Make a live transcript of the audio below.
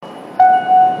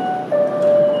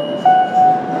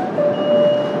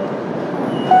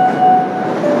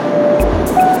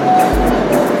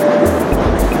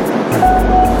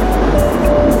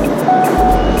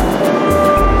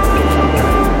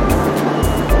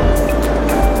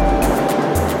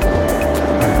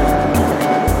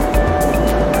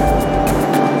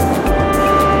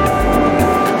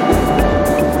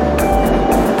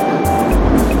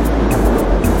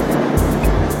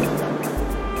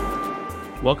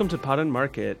welcome to Pod and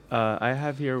Market. I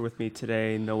have here with me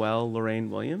today Noelle Lorraine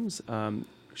Williams.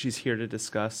 She's here to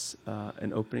discuss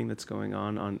an opening that's going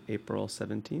on April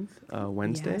 17th,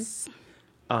 Wednesday, Yes.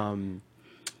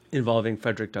 Involving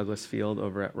Frederick Douglass Field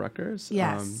over at Rutgers.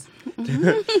 Yes.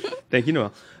 Thank you,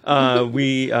 Noelle.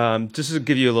 We just to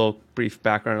give you a little brief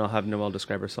background, I'll have Noelle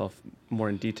describe herself more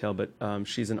in detail, but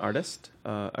she's an artist,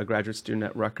 a graduate student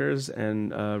at Rutgers,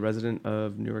 and a resident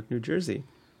of Newark, New Jersey.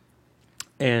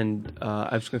 And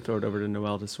I'm just going to throw it over to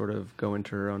Noelle to sort of go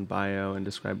into her own bio and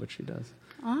describe what she does.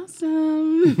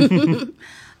 Awesome.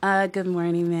 Good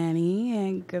morning, Manny,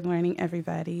 and good morning,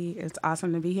 everybody. It's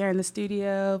awesome to be here in the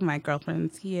studio. My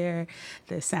girlfriend's here,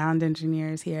 the sound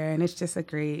engineer's here, and it's just a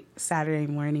great Saturday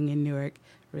morning in Newark.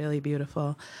 Really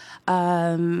beautiful.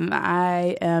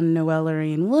 I am Noelle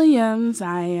Lorraine Williams.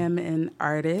 I am an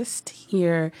artist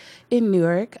here in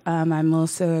Newark. I'm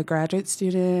also a graduate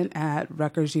student at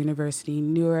Rutgers University,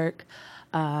 Newark.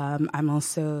 I'm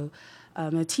also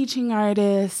a teaching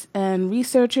artist and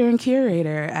researcher and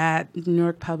curator at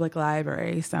Newark Public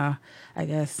Library. So I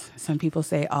guess some people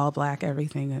say all black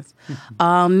everything is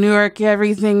Newark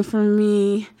everything for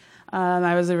me.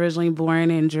 I was originally born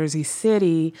in Jersey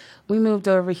City. We moved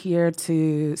over here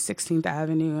to 16th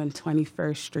Avenue and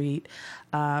 21st Street,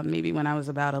 maybe when I was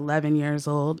about 11 years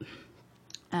old.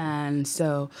 And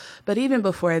so, but even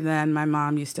before then, my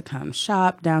mom used to come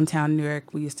shop downtown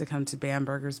Newark. We used to come to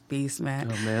Bamberger's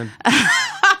basement. Oh, man.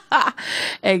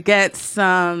 And get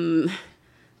some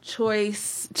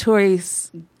choice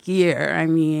gear. I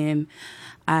mean,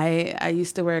 I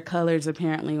used to wear colors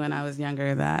apparently when I was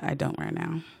younger that I don't wear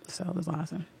now. So it was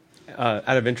awesome.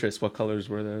 Out of interest, what colors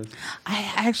were those?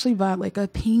 I actually bought like a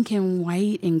pink and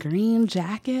white and green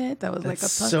jacket that was That's like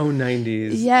a so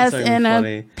 90s. Yes, It's not and even a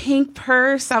funny. pink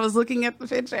purse. I was looking at the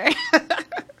picture.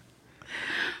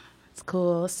 It's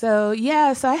cool. So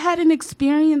I had an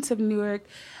experience of Newark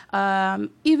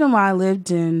even while I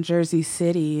lived in Jersey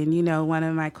City. And, you know, one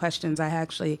of my questions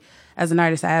as an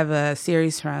artist, I have a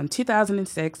series from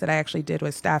 2006 that I actually did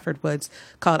with Stafford Woods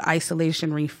called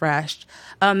Isolation Refreshed.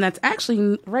 That's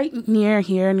actually right near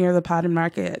the Pod and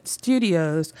Market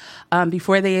studios.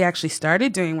 Before they actually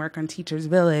started doing work on Teachers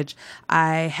Village,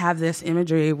 I have this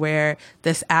imagery where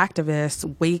this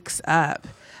activist wakes up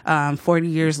 40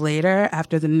 years later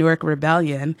after the Newark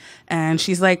Rebellion. And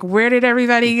she's like, where did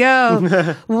everybody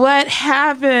go? What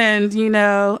happened? You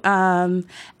know?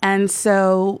 And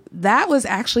so that was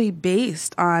actually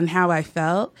based on how I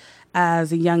felt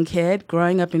as a young kid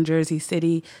growing up in Jersey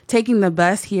City, taking the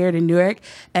bus here to Newark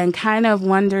and kind of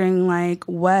wondering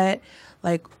what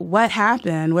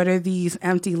happened? What are these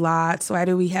empty lots? Why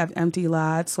do we have empty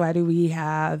lots? Why do we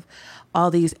have all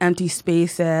these empty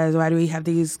spaces? Why do we have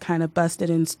these kind of busted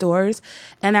in stores?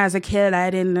 And as a kid, I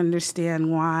didn't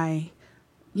understand why,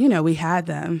 you know, we had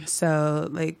them. So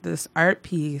like this art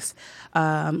piece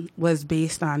was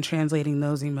based on translating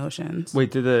those emotions.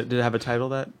 Wait, did it have a title,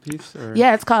 that piece? Or?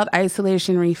 Yeah, it's called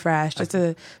Isolation Refreshed. It's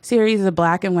a series of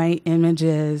black and white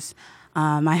images.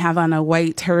 I have on a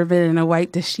white turban and a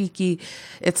white dashiki.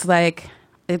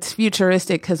 It's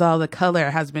futuristic because all the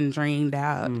color has been drained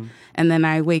out. And then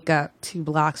I wake up 2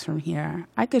 blocks from here.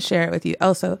 I could share it with you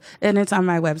also. And it's on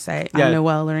my website,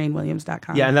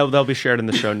 NoelleLorraineWilliams.com. Yeah, and they'll be shared in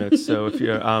the show notes. So if you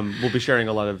we'll be sharing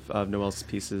a lot of Noelle's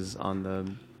pieces on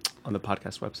the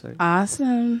podcast website.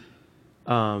 Awesome.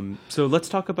 So let's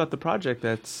talk about the project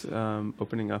that's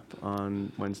opening up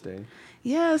on Wednesday.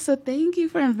 Yeah, so thank you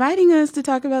for inviting us to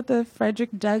talk about the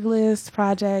Frederick Douglass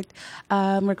Project.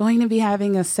 We're going to be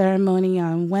having a ceremony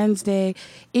on Wednesday,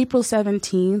 April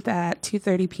 17th at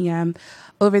 2:30 p.m.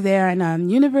 over there on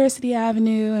University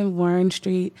Avenue and Warren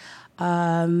Street.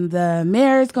 The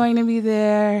mayor is going to be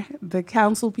there. The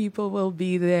council people will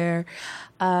be there.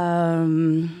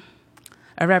 A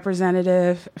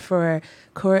representative for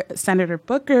Senator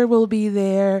Booker will be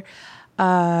there.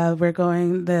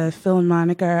 The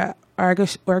Philharmonic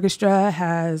Orchestra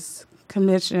has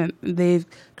they've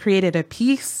created a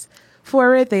piece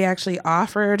for it. They actually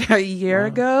offered a year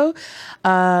ago.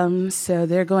 So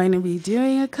they're going to be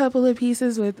doing a couple of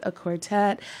pieces with a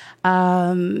quartet.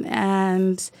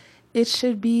 And it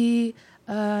should be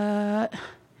a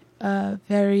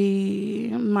very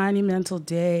monumental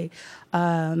day.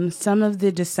 Some of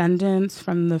the descendants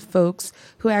from the folks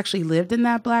who actually lived in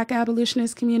that Black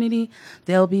abolitionist community,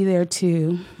 they'll be there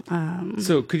too.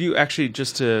 So could you actually,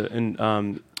 just to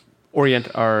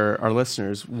orient our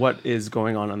listeners, what is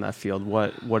going on that field?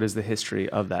 What is the history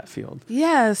of that field?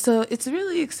 Yeah, so it's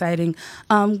really exciting.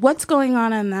 What's going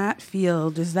on in that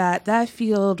field is that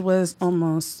field was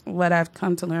almost what I've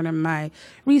come to learn in my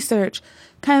research,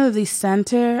 kind of the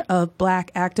center of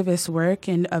Black activist work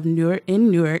in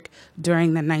Newark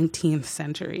during the 19th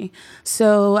century.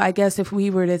 So I guess if we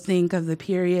were to think of the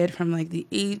period from like the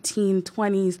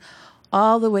 1820s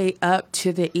all the way up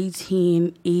to the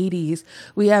 1880s,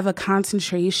 we have a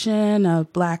concentration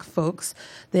of Black folks.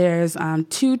 There's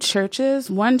two churches,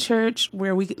 one church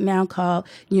where we now call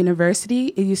University.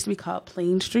 It used to be called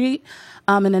Plain Street.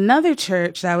 And another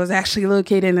church that was actually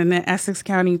located in the Essex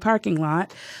County parking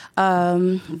lot,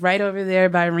 right over there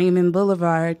by Raymond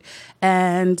Boulevard.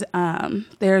 And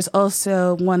there's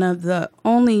also one of the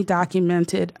only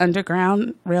documented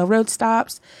Underground Railroad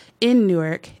stops in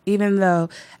Newark, even though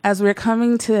as we're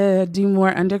coming to do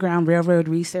more Underground Railroad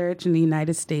research in the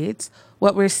United States,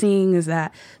 what we're seeing is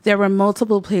that there were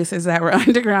multiple places that were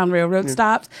Underground Railroad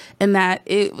stops, and that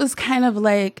it was kind of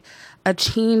like a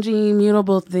changing,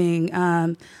 mutable thing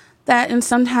that in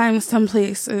sometimes some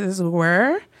places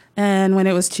were, and when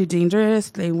it was too dangerous,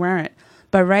 they weren't.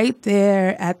 But right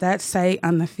there at that site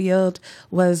on the field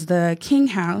was the King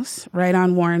House right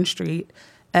on Warren Street,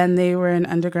 and they were an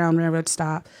Underground Railroad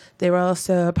stop. They were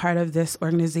also a part of this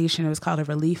organization. It was called a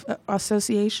Relief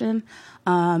Association.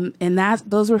 And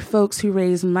those were folks who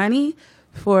raised money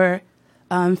for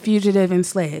fugitive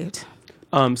enslaved.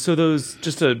 So those,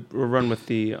 just to run with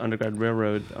the Underground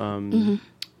Railroad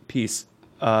piece,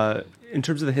 in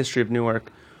terms of the history of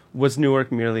Newark, was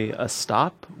Newark merely a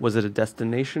stop? Was it a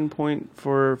destination point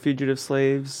for fugitive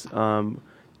slaves?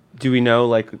 Do we know,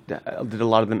 like, did a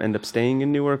lot of them end up staying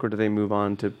in Newark, or do they move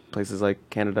on to places like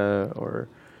Canada? Or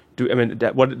do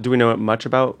we know much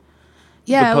about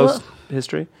the post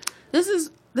history? This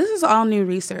is all new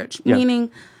research, meaning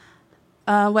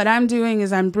what I'm doing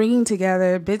is I'm bringing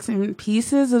together bits and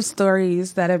pieces of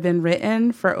stories that have been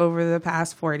written for over the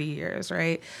past 40 years,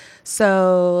 right?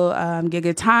 So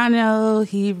Gigatano,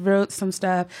 he wrote some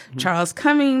stuff. Mm-hmm. Charles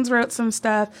Cummings wrote some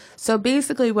stuff. So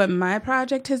basically what my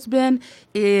project has been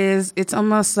is it's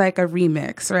almost like a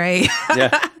remix, right?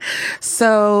 Yeah.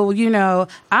 So,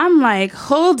 I'm like,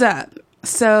 hold up.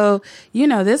 So,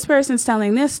 this person's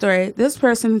telling this story, this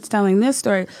person's telling this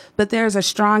story, but there's a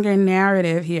stronger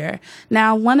narrative here.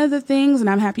 Now, one of the things, and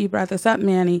I'm happy you brought this up,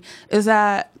 Manny, is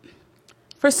that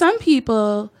for some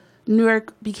people,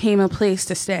 Newark became a place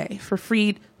to stay for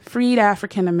freed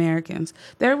African Americans.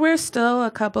 There were still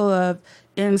a couple of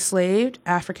enslaved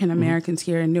African Americans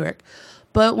here in Newark.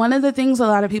 But one of the things a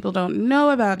lot of people don't know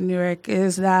about Newark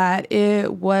is that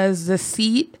it was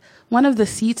one of the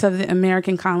seats of the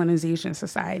American Colonization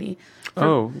Society.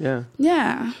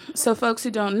 Yeah. So folks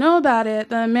who don't know about it,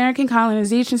 the American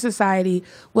Colonization Society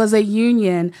was a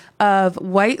union of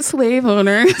white slave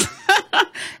owners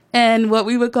and what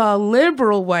we would call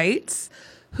liberal whites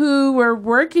who were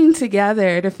working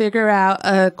together to figure out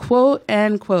a quote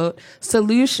unquote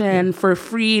solution for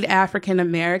freed African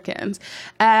Americans.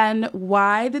 And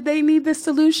why did they need this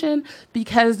solution?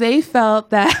 Because they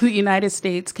felt that the United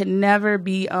States could never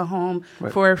be a home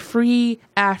for free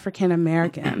African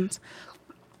Americans.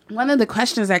 One of the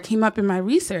questions that came up in my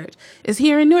research is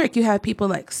here in Newark, you have people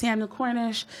like Samuel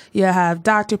Cornish, you have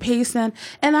Dr. Payson,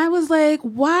 and I was like,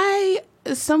 why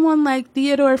someone like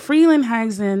Theodore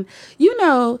Frelinghuysen,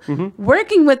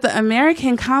 working with the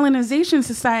American Colonization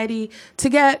Society to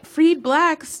get freed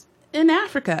blacks in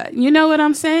Africa. You know what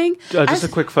I'm saying? Just a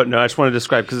quick footnote. I just want to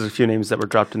describe, because there's a few names that were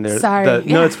dropped in there. Sorry.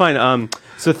 No, it's fine.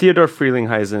 So Theodore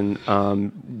Frelinghuysen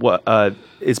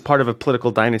is part of a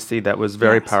political dynasty that was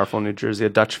very powerful in New Jersey, a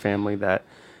Dutch family that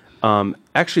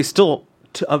actually still,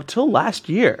 up till last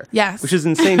year, which is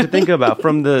insane to think about,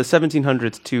 from the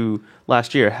 1700s to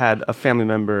last year, had a family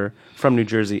member from New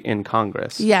Jersey in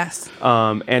Congress. Yes.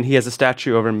 And he has a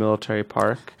statue over in Military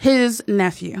Park. His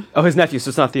nephew. Oh, his nephew. So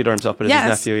it's not Theodore himself, but it's his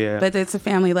nephew. Yeah. But it's a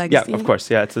family legacy. Yeah, of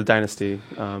course. Yeah, it's a dynasty.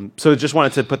 So just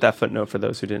wanted to put that footnote for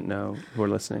those who didn't know, who are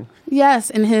listening. Yes,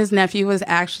 and his nephew was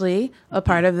actually a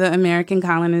part of the American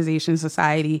Colonization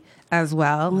Society as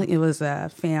well. It was a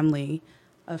family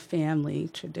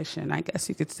tradition, I guess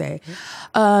you could say.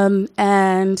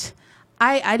 And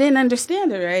I didn't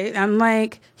understand it, right? I'm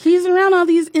like, he's around all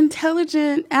these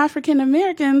intelligent African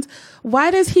Americans. Why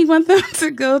does he want them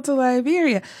to go to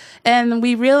Liberia? And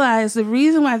we realized the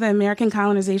reason why the American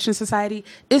Colonization Society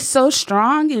is so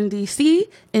strong in D.C.,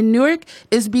 in Newark,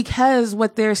 is because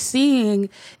what they're seeing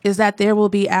is that there will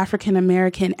be African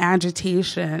American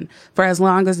agitation for as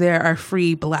long as there are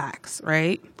free blacks,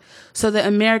 right? So the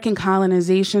American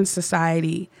Colonization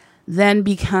Society then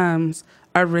becomes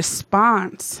a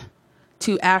response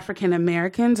to African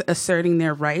Americans asserting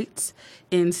their rights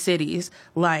in cities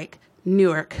like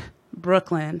Newark,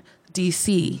 Brooklyn,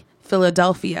 D.C.,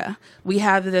 Philadelphia. We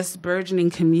have this burgeoning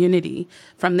community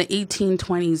from the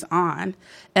 1820s on,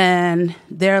 and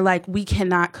they're like, we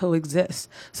cannot coexist.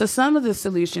 So some of the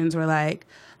solutions were like,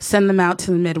 send them out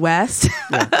to the Midwest,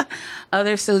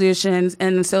 other solutions.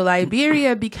 And so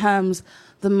Liberia becomes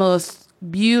the most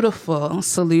beautiful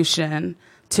solution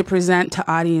to present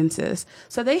to audiences.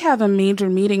 So they have a major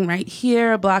meeting right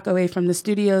here, a block away from the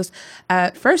studios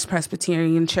at First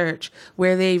Presbyterian Church,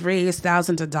 where they raised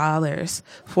thousands of dollars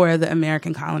for the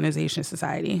American Colonization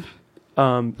Society.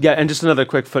 And just another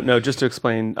quick footnote, just to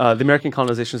explain, the American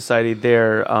Colonization Society,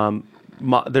 they're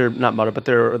not motto, but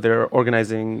their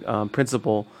organizing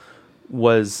principle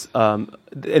was, and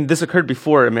this occurred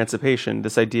before emancipation,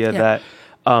 this idea that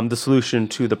the solution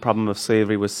to the problem of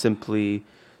slavery was simply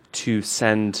to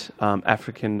send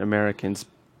African Americans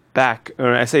back,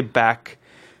 or I say back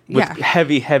with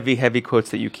heavy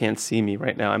quotes that you can't see me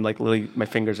right now. I'm like literally, my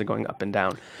fingers are going up and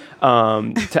down,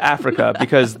 to Africa,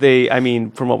 because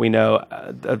from what we know,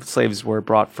 slaves were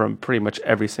brought from pretty much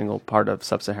every single part of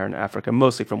sub-Saharan Africa,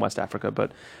 mostly from West Africa,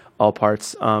 but all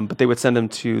parts. But they would send them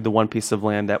to the one piece of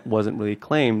land that wasn't really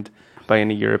claimed by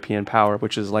any European power,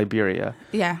 which is Liberia.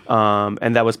 Yeah.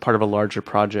 And that was part of a larger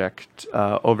project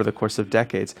over the course of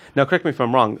decades. Now, correct me if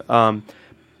I'm wrong.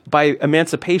 By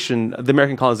emancipation, the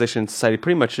American Colonization Society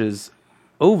pretty much is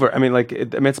over. I mean,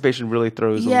 emancipation really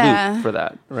throws a loop for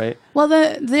that, right? Well,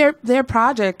 their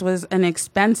project was an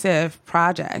expensive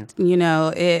project. You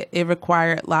know, it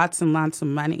required lots and lots of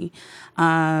money,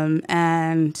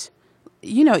 and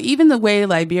you know, even the way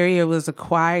Liberia was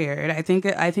acquired, I think,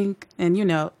 and you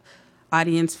know,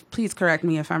 audience, please correct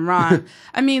me if I'm wrong.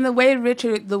 I mean, the way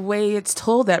it's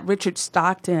told that Richard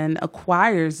Stockton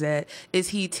acquires it is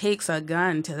he takes a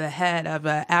gun to the head of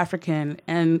an African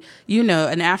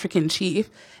chief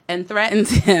and threatens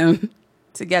him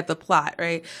to get the plot,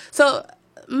 right? So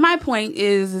my point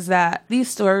is that these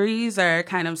stories are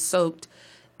kind of soaked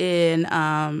in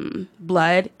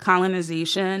blood,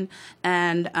 colonization,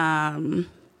 and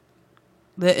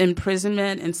the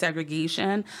imprisonment and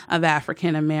segregation of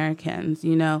African Americans,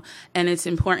 you know, and it's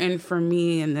important for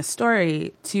me in this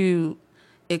story to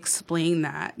explain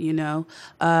that, you know.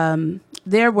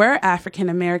 There were African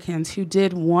Americans who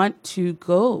did want to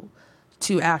go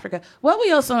to Africa. What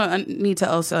we also need to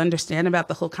also understand about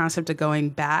the whole concept of going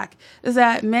back is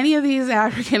that many of these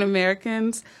African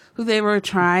Americans who they were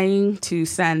trying to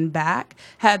send back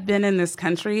had been in this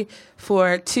country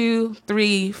for 2,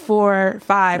 3, 4,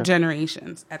 5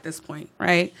 generations at this point,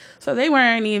 right? So they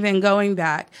weren't even going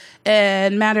back.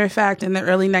 And matter of fact, in the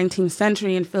early 19th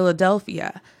century in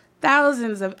Philadelphia,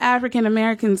 thousands of African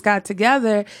Americans got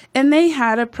together and they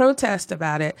had a protest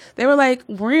about it. They were like,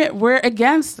 we're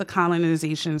against the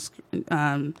colonization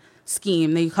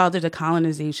scheme. They called it a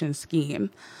colonization scheme.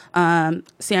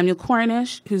 Samuel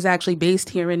Cornish, who's actually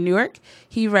based here in Newark,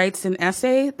 he writes an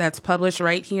essay that's published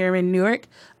right here in Newark,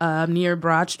 near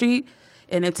Broad Street,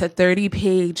 and it's a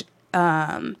 30-page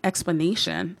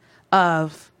explanation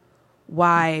of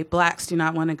why blacks do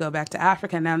not want to go back to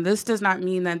Africa. Now, this does not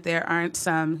mean that there aren't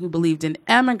some who believed in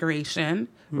emigration,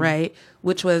 right,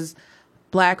 which was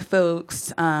black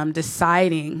folks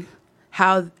deciding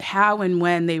how and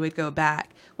when they would go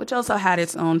back, which also had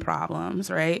its own problems,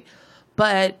 right?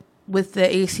 But with the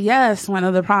ACS, one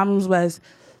of the problems was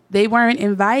they weren't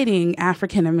inviting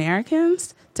African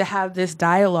Americans to have this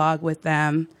dialogue with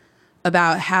them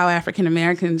about how African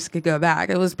Americans could go back.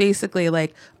 It was basically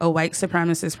like a white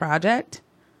supremacist project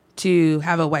to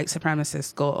have a white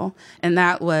supremacist goal. And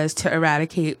that was to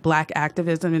eradicate black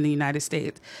activism in the United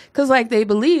States. Because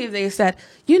they said,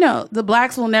 you know, the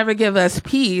blacks will never give us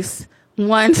peace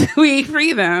once we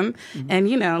free them. And,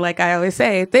 you know, like I always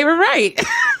say, they were right.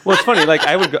 Well, it's funny. Like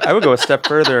I would go a step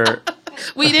further.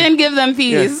 We didn't give them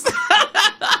peace.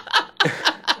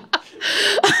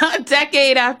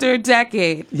 Decade after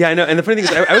decade. Yeah, I know. And the funny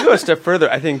thing is, I would go a step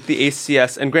further. I think the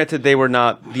ACS, and granted, they were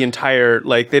not the entire,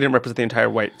 they didn't represent the entire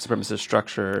white supremacist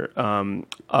structure let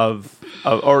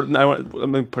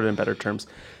me put it in better terms.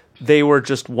 They were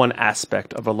just one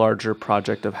aspect of a larger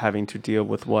project of having to deal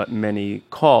with what many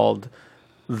called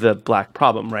the black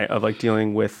problem, right? Of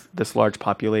dealing with this large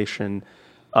population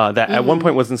that at one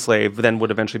point was enslaved, then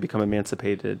would eventually become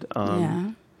emancipated,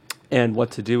 and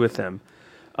what to do with them.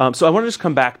 So I want to just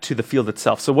come back to the field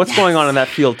itself. So what's going on in that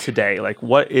field today?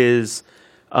 What is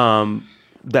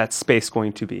that space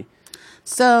going to be?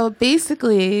 So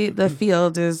basically, the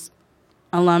field is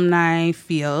alumni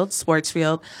field, sports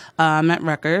field, at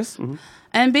Rutgers. Mm-hmm.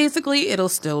 And basically, it'll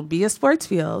still be a sports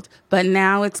field, but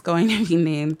now it's going to be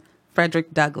named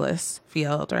Frederick Douglass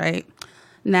Field, right?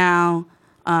 Now,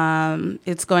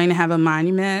 it's going to have a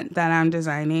monument that I'm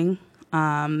designing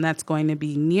that's going to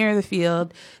be near the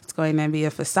field. It's going to be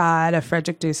a facade of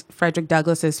Frederick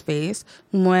Douglass's face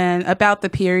about the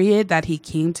period that he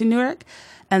came to Newark.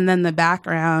 And then the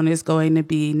background is going to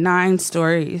be 9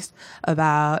 stories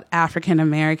about African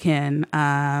American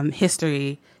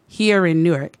history here in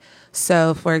Newark.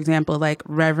 So, for example, like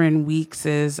Reverend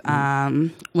Weeks's,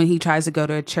 when he tries to go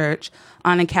to a church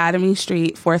on Academy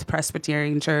Street, Fourth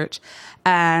Presbyterian Church,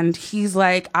 and he's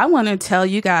like, I want to tell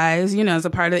you guys, as a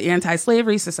part of the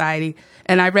Anti-Slavery Society,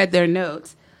 and I read their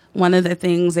notes. One of the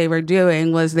things they were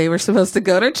doing was they were supposed to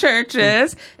go to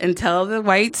churches and tell the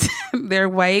whites, their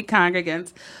white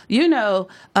congregants,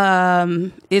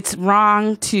 it's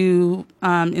wrong to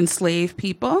enslave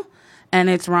people. And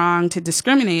it's wrong to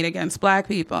discriminate against Black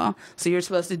people. So you're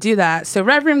supposed to do that. So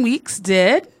Reverend Weeks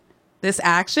did this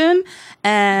action.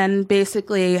 And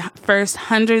basically, first,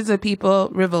 hundreds of people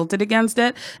revolted against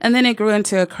it. And then it grew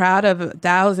into a crowd of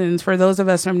thousands. For those of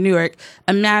us from Newark,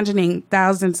 imagining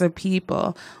thousands of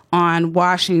people on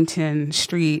Washington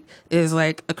Street is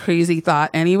like a crazy thought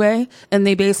anyway. And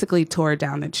they basically tore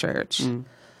down the church.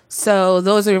 So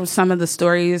those are some of the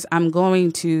stories I'm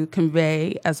going to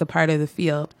convey as a part of the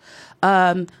field.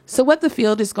 So what the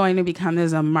field is going to become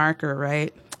is a marker,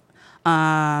 right?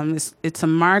 It's a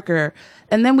marker.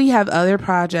 And then we have other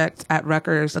projects at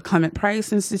Rutgers, the Clement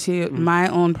Price Institute, my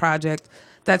own project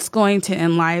that's going to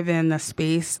enliven the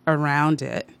space around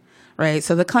it, right?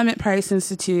 So the Clement Price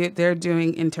Institute, they're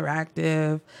doing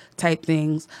interactive type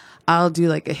things. I'll do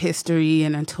like a history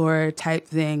and a tour type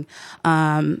thing.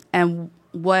 And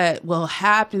what will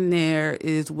happen there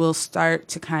is we'll start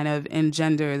to kind of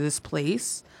engender this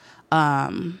place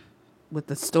with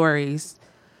the stories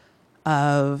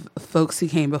of folks who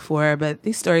came before, but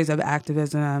these stories of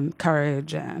activism,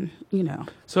 courage, and,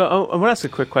 So I want to ask a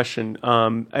quick question.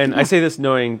 And I say this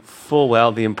knowing full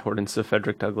well the importance of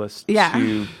Frederick Douglass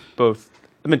to both,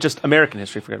 just American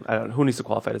history. I don't know who needs to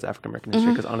qualify it as African American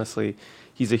history, because honestly,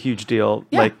 he's a huge deal.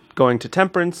 Yeah. Like going to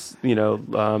temperance,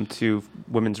 to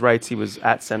women's rights. He was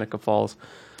at Seneca Falls.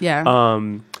 Yeah.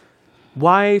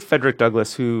 Why Frederick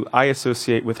Douglass, who I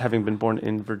associate with having been born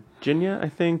in Virginia, I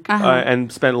think,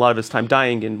 and spent a lot of his time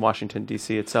dying in Washington,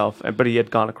 D.C. itself, but he had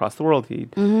gone across the world. He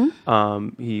was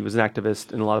an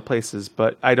activist in a lot of places,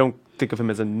 but I don't think of him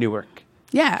as a Newark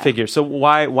figure. So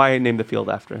why name the field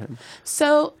after him?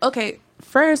 So, okay,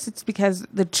 first it's because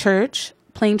the church,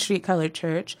 Plain Street Colored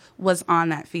Church, was on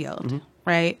that field,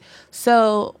 right?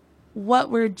 So what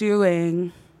we're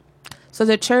doing, so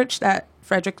the church that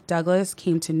Frederick Douglass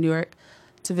came to Newark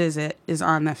to visit is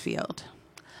on the field.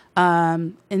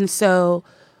 And so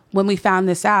when we found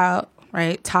this out,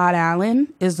 right, Todd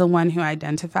Allen is the one who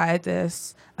identified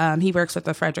this. He works with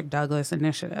the Frederick Douglass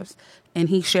Initiatives, and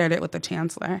he shared it with the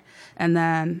chancellor. And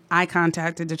then I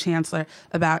contacted the chancellor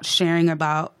about sharing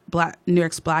about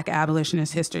Newark's Black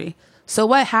abolitionist history. So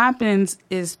what happens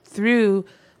is through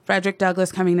Frederick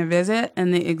Douglass coming to visit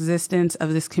and the existence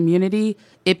of this community,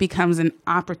 it becomes an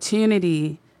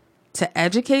opportunity to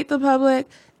educate the public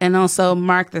and also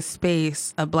mark the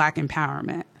space of Black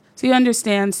empowerment. So you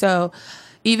understand? So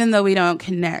even though we don't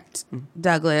connect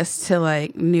Douglass to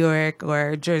like Newark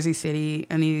or Jersey City,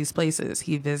 any of these places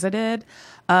he visited,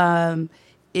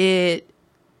 it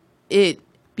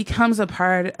becomes a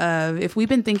part of, if we've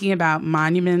been thinking about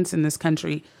monuments in this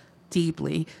country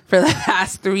deeply for the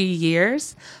past 3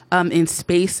 years in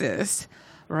spaces,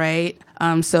 right?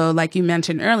 So like you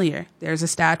mentioned earlier, there's a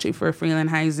statue for Freeland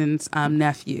Heisen's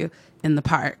nephew in the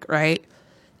park, right?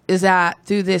 Is that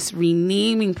through this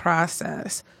renaming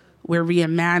process, we're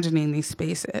reimagining these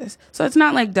spaces. So it's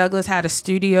not like Douglass had a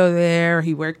studio there,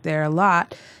 he worked there a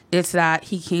lot. It's that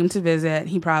he came to visit.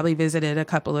 He probably visited a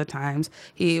couple of times.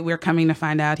 We're coming to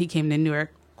find out he came to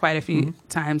Newark quite a few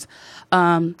times.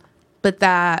 But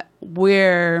that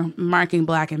we're marking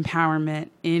Black empowerment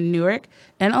in Newark,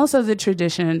 and also the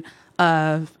tradition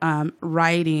of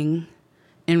writing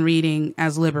and reading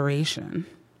as liberation,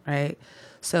 right?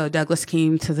 So Douglass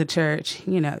came to the church,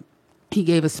 he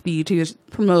gave a speech. He was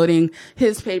promoting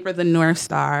his paper, The North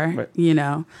Star,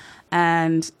 right.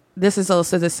 And this is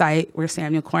also the site where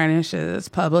Samuel Cornish is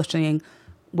publishing,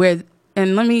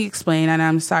 and let me explain, and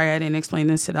I'm sorry I didn't explain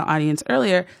this to the audience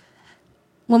earlier.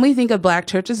 When we think of Black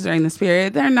churches during this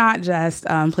period, they're not just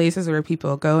places where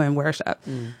people go and worship.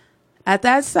 At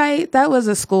that site, that was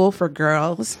a school for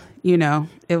girls. You know,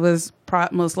 it was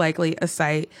most likely a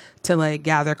site to like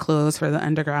gather clothes for the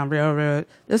Underground Railroad.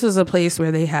 This was a place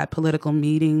where they had political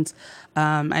meetings.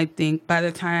 I think by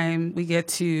the time we get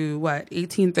to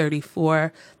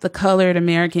 1834, the Colored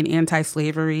American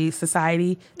Anti-Slavery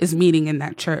Society is meeting in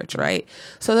that church, right?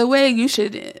 So the way you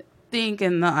should think,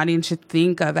 and the audience should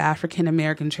think of African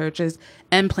American churches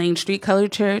and Plain Street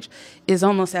Colored Church is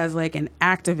almost as like an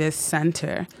activist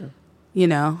center, you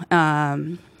know.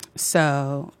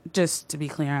 So just to be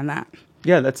clear on that.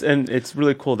 Yeah, and it's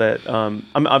really cool that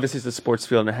obviously it's a sports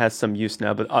field and it has some use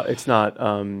now, but it's not.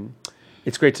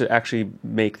 It's great to actually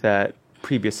make that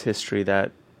previous history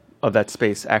of that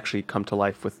space actually come to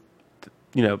life with,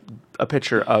 you know, a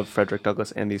picture of Frederick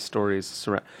Douglass and these stories.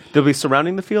 They'll be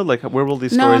surrounding the field. Like, where will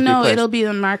these stories be placed? No, it'll be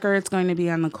the marker. It's going to be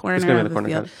on the corner of the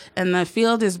field, and the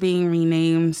field is being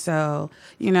renamed. So,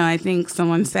 you know, I think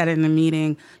someone said in the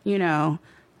meeting, you know,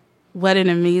 what an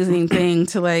amazing thing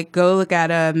to like go look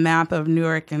at a map of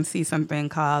Newark and see something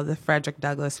called the Frederick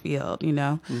Douglass Field, you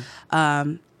know?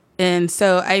 And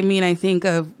so, I mean, I think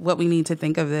of what we need to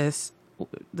think of this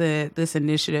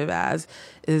initiative as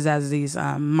these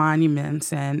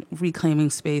monuments and reclaiming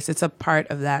space. It's a part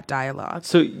of that dialogue.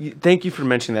 So thank you for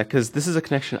mentioning that, because this is a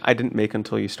connection I didn't make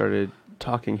until you started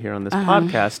talking here on this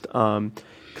podcast.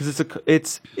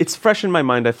 Because it's fresh in my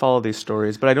mind. I follow these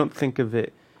stories, but I don't think of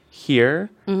it here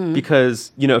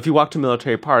because, you know, if you walk to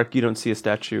Military Park, you don't see a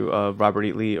statue of Robert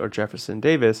E. Lee or Jefferson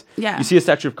Davis. Yeah. You see a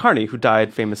statue of Kearny, who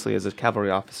died famously as a cavalry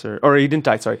officer, or he didn't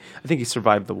die. Sorry, I think he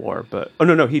survived the war, but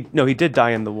he did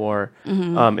die in the war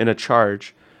in a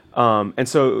charge. And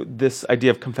so this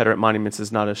idea of Confederate monuments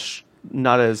is not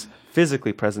as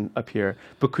physically present up here.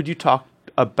 But could you talk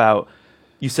about?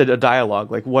 You said a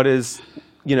dialogue. Like, what is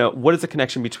the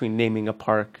connection between naming a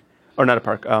park? Or not a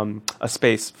park, a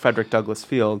space, Frederick Douglass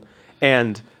Field,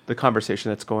 and the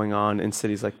conversation that's going on in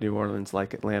cities like New Orleans,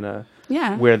 like Atlanta,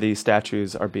 where these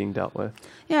statues are being dealt with.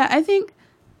 Yeah, I think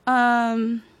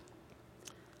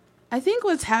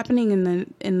what's happening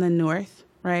in the North,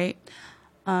 right?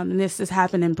 And this has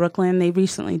happened in Brooklyn. They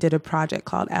recently did a project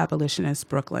called Abolitionist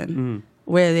Brooklyn,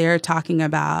 where they're talking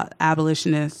about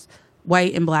abolitionists,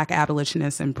 white and black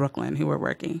abolitionists in Brooklyn who were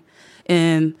working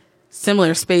in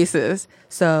similar spaces.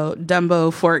 So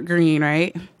Dumbo, Fort Greene,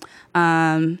 right?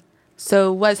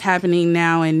 So what's happening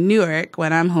now in Newark,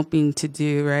 what I'm hoping to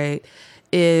do, right,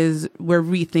 is we're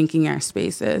rethinking our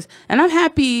spaces. And I'm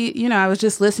happy, you know, I was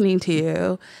just listening to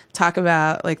you talk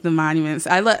about like the monuments.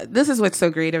 This is what's so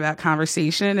great about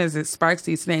conversation, is it sparks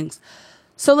these things.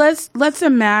 So let's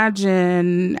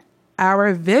imagine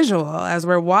our visual as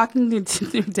we're walking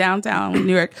through downtown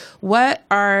Newark. What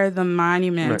are the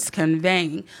monuments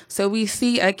conveying? So we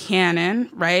see a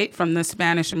cannon, right, from the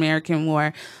Spanish-American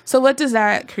War. So what does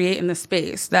that create in the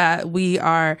space? That we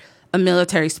are a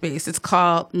military space. It's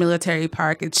called Military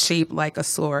Park. It's shaped like a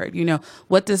sword. You know,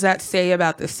 what does that say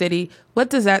about the city?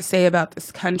 What does that say about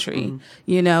this country?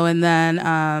 You know, and then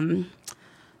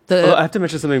I have to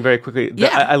mention something very quickly.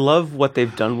 I love what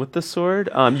they've done with the sword.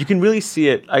 You can really see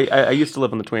it. I used to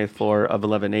live on the 20th floor of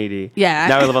 1180. Yeah.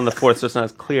 Now I live on the 4th, so it's not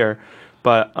as clear.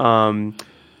 But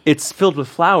it's filled with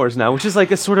flowers now, which is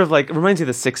like a sort of like, it reminds you of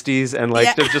the 60s. And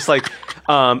like, there's just like,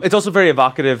 it's also very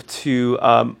evocative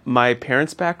to my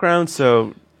parents' background.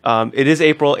 So it is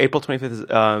April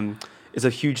 25th is a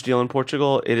huge deal in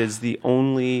Portugal. It is the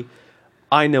only,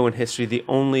 I know in history, the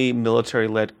only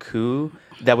military-led coup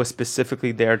that was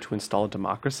specifically there to install a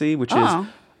democracy, which is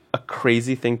a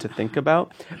crazy thing to think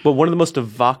about. But one of the most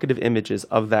evocative images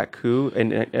of that coup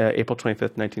in April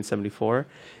 25th, 1974,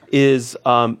 is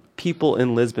people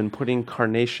in Lisbon putting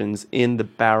carnations in the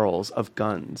barrels of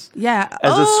guns. Yeah.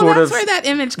 As a sort that's where that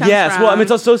image comes from. Yes. Well, I mean,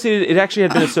 it's associated. It actually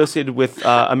had been associated with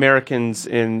Americans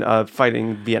in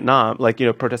fighting Vietnam, like, you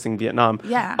know, protesting Vietnam.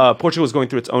 Yeah. Portugal was going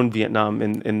through its own Vietnam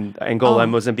in Angola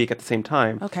and Mozambique at the same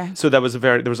time. Okay. So there was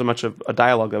a much of a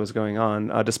dialogue that was going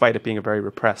on, despite it being a very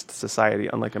repressed society,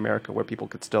 unlike America, where people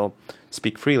could still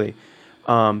speak freely.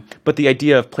 But the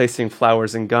idea of placing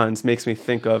flowers and guns makes me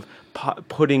think of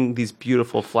putting these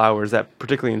beautiful flowers that,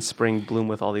 particularly in spring, bloom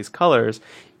with all these colors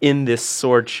in this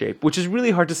sword shape, which is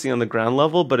really hard to see on the ground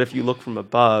level. But if you look from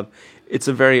above, it's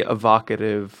a very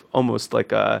evocative, almost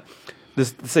like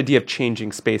this idea of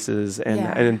changing spaces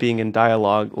and being in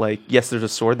dialogue. Like, yes, there's a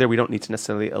sword there. We don't need to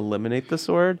necessarily eliminate the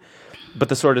sword, but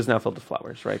the sword is now filled with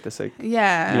flowers, right? This like, you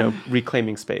know,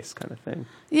 reclaiming space kind of thing.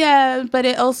 Yeah, but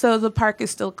the park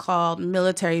is still called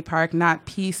Military Park, not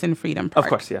Peace and Freedom Park. Of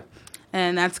course, yeah.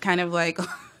 And that's kind of like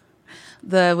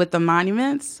with the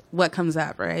monuments, what comes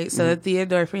up, right? So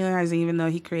Theodore Freilinger, even though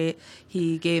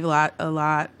he gave a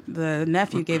lot, the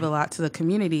nephew gave a lot to the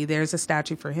community. There's a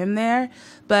statue for him there,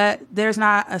 but there's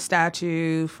not a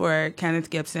statue for Kenneth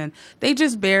Gibson. They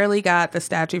just barely got the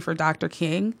statue for Dr.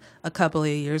 King a couple of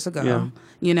years ago. Yeah.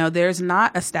 You know, there's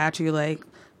not a statue like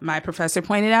my professor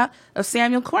pointed out of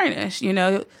Samuel Cornish. You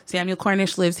know, Samuel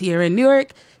Cornish lives here in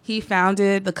Newark. He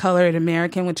founded the Colored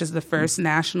American, which is the first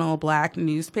national Black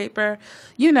newspaper.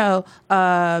 You know,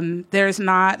 there's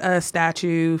not a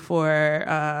statue for,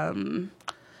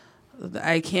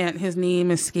 his name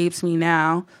escapes me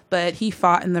now, but he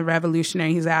fought in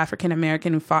he's African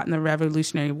American who fought in the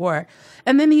Revolutionary War.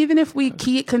 And then even if we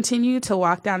continue to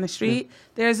walk down the street,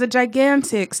 there's a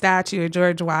gigantic statue of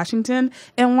George Washington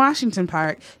in Washington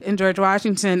Park. And George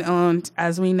Washington owned,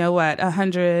 as we know,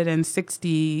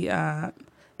 160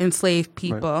 enslaved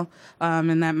people. Right.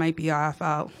 And that might be off.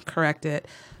 I'll correct it.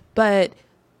 But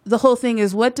the whole thing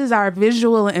is, what does our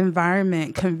visual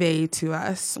environment convey to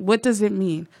us? What does it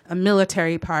mean? A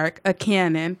military park, a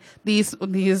cannon, these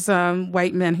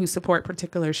white men who support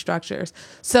particular structures.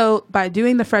 So by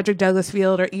doing the Frederick Douglass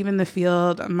Field, or even the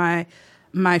field, my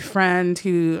friend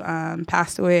who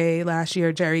passed away last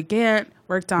year, Jerry Gant,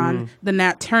 worked on the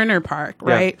Nat Turner Park,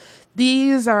 right? Yeah.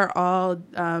 These are all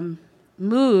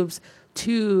moves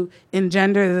to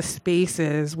engender the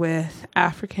spaces with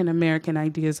African American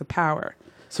ideas of power.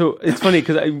 So it's funny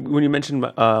because when you mentioned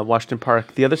Washington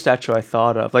Park, the other statue I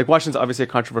thought of, like, Washington's obviously a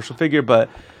controversial figure, but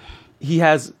he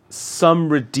has some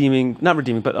not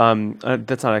redeeming, but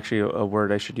that's not actually a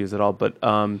word I should use at all, but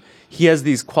he has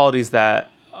these qualities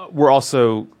that were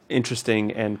also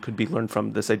interesting and could be learned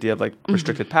from this idea of like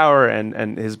restricted power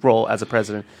and his role as a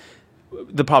president.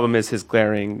 The problem is his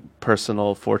glaring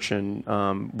personal fortune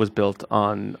was built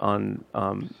on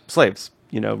slaves,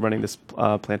 running this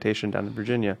plantation down in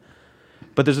Virginia.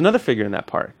 But there's another figure in that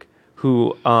park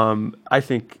who I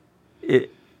think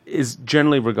is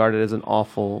generally regarded as an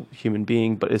awful human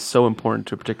being, but is so important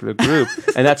to a particular group,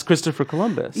 and that's Christopher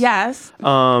Columbus. Yes.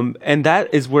 And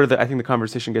that is where I think the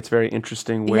conversation gets very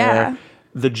interesting, where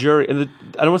the jury, I don't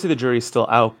want to say the jury is still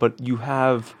out, but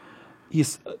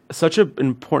he's such an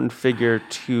important figure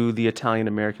to the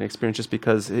Italian-American experience just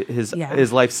because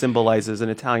his life symbolizes an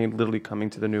Italian literally coming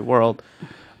to the New World.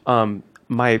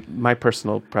 My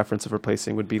personal preference of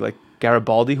replacing would be like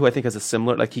Garibaldi, who I think has a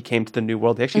similar, like he came to the New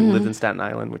World. He actually lived in Staten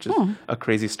Island, which is a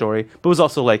crazy story, but was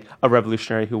also like a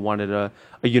revolutionary who wanted a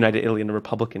united Italy and a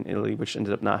republican Italy, which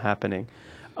ended up not happening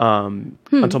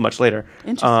until much later.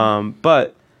 Interesting.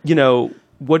 But,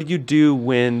 what do you do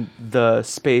when the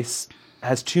space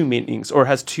has two meanings or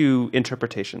has two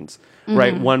interpretations,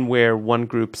 right? One where one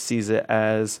group sees it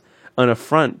as an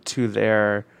affront to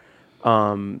their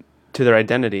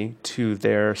identity, to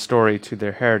their story, to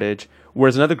their heritage,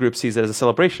 whereas another group sees it as a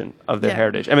celebration of their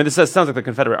heritage. I mean, this sounds like the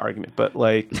Confederate argument, but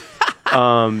like,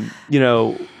 how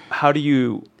do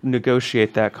you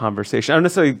negotiate that conversation?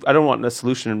 I don't want a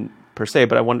solution per se,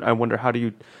 but I wonder how do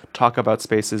you talk about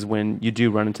spaces when you do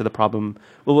run into the problem,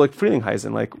 like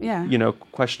Frelinghuysen,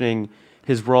 questioning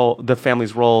his role, the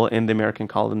family's role in the American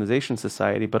colonization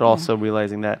society, but also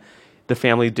realizing that the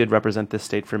family did represent this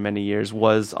state for many years,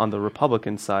 was on the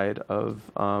Republican side of,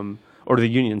 or the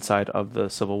Union side of the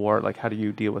Civil War. Like, how do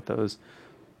you deal with those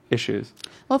issues?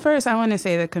 Well, first, I want to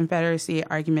say the Confederacy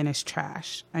argument is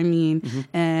trash. I mean,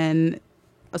 and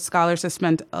scholars have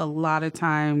spent a lot of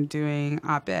time doing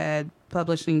op-ed,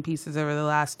 publishing pieces over the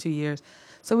last 2 years.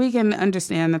 So we can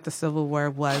understand that the Civil War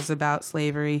was about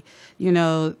slavery. In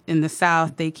the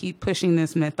South, they keep pushing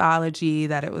this mythology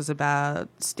that it was about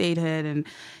statehood and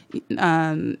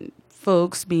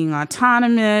folks being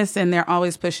autonomous, and they're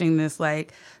always pushing this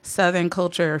like Southern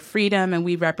culture of freedom, and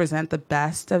we represent the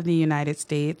best of the United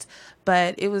States.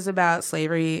 But it was about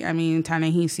slavery. I mean,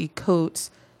 Ta-Nehisi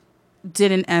Coates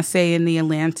did an essay in The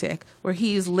Atlantic where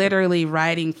he's literally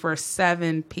writing for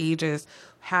 7 pages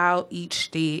how each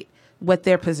state, what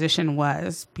their position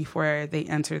was before they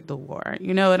entered the war.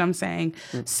 You know what I'm saying?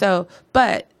 So,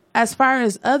 but as far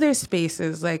as other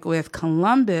spaces, like with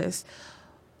Columbus,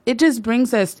 it just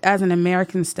brings us, as an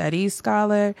American studies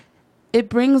scholar, it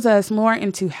brings us more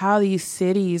into how these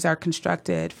cities are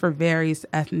constructed for various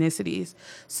ethnicities.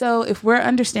 So if we're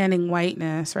understanding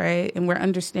whiteness, right, and we're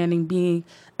understanding being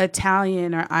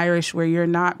Italian or Irish, where you're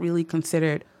not really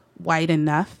considered white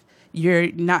enough, you're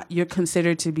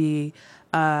considered to be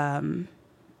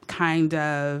kind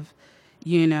of,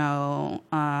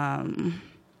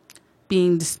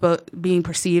 being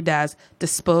perceived as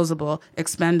disposable,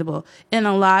 expendable in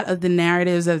a lot of the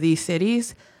narratives of these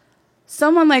cities.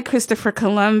 Someone like Christopher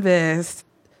Columbus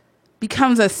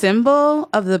becomes a symbol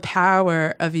of the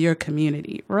power of your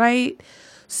community, right?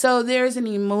 So there's an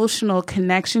emotional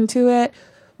connection to it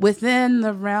within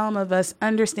the realm of us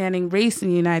understanding race in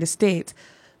the United States.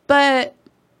 But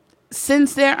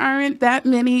since there aren't that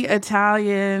many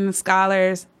Italian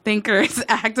scholars, thinkers,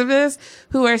 activists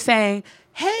who are saying,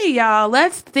 hey, y'all,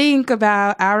 let's think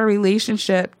about our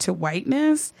relationship to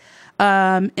whiteness,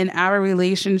 and our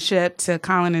relationship to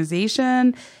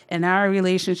colonization, and our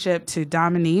relationship to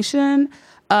domination,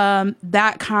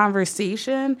 that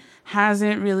conversation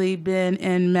hasn't really been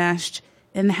enmeshed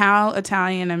in how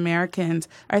Italian Americans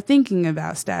are thinking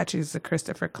about statues of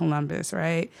Christopher Columbus,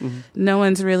 right? Mm-hmm. No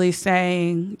one's really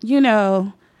saying,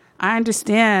 I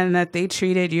understand that they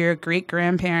treated your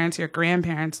great-grandparents, your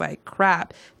grandparents like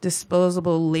crap,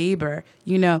 disposable labor,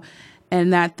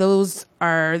 and that those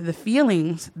are the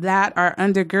feelings that are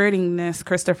undergirding this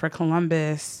Christopher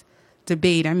Columbus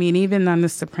debate. I mean, even on The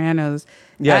Sopranos.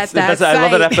 Yes, I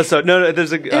love that episode. No,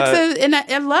 there's and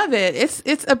I love it.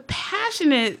 It's a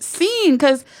passionate scene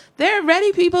because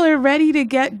people are ready to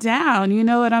get down. You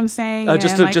know what I'm saying?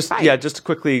 Just to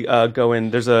quickly go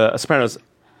in. There's a Sopranos,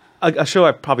 a show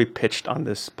I probably pitched on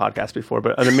this podcast before,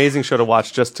 but an amazing show to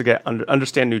watch just to get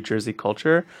understand New Jersey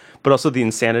culture, but also the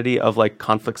insanity of like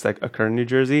conflicts that occur in New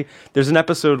Jersey. There's an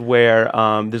episode where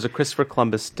there's a Christopher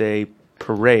Columbus Day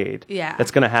parade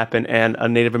that's going to happen, and a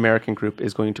Native American group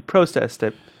is going to protest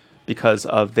it because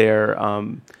of their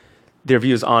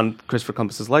views on Christopher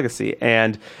Columbus's legacy,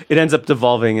 and it ends up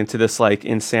devolving into this like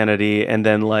insanity, and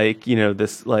then like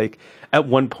this like at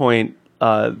one point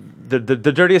the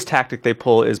dirtiest tactic they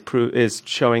pull is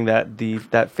showing that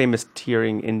that famous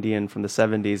tearing Indian from the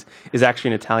 70s is actually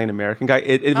an Italian American guy,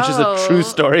 which is a true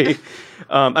story.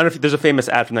 I don't know if there's a famous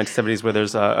ad from the 1970s where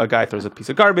there's a guy throws a piece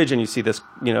of garbage and you see this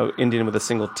Indian with a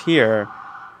single tear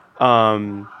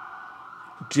sort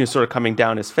of coming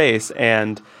down his face,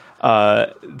 and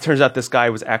it turns out this guy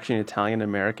was actually an Italian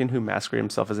American who masqueraded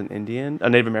himself as a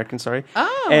Native American, sorry.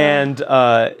 Oh. And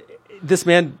this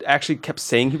man actually kept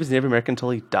saying he was Native American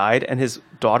until he died, and his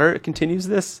daughter continues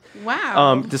this.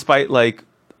 Wow. Despite like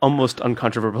almost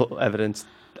uncontroversial evidence.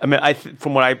 I mean,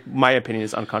 my opinion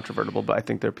is uncontrovertible, but I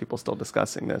think there are people still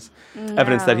discussing this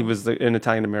evidence that he was an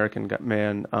Italian American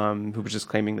man who was just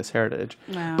claiming this heritage.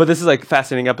 Wow. But this is like a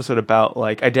fascinating episode about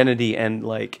like identity, and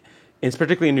like it's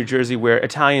particularly in New Jersey where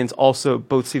Italians also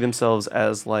both see themselves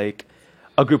as like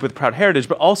a group with proud heritage,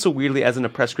 but also weirdly as an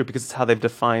oppressed group because it's how they've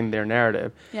defined their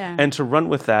narrative. Yeah. And to run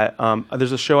with that,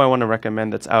 there's a show I want to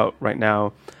recommend that's out right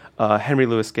now. Henry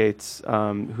Louis Gates,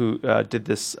 who did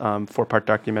this 4-part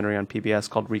documentary on PBS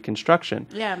called Reconstruction.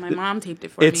 Yeah, my mom taped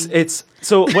it for me.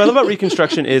 So what I love about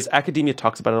Reconstruction is academia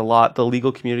talks about it a lot. The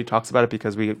legal community talks about it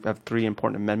because we have 3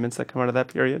 important amendments that come out of that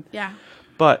period. Yeah.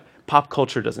 But pop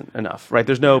culture doesn't enough, right?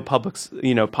 There's no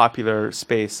popular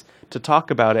space to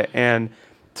talk about it. And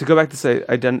to go back to this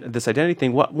identity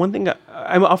thing, one thing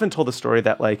I'm often told the story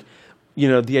that like,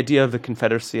 the idea of the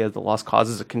Confederacy as the lost cause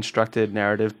is a constructed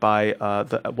narrative by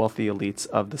the wealthy elites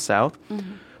of the South.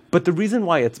 Mm-hmm. But the reason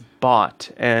why it's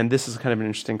bought, and this is kind of an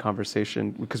interesting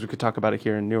conversation because we could talk about it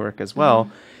here in Newark as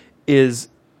well, is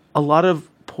a lot of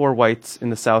poor whites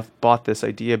in the South bought this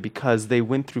idea because they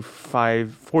went through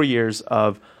 4 years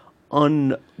of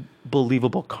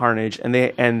unbelievable carnage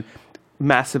and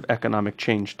massive economic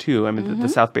change too. I mean, the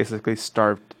South basically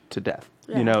starved to death,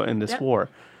 in this war.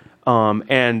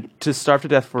 And to starve to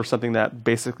death for something that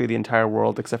basically the entire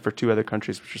world, except for 2 other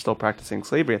countries which were still practicing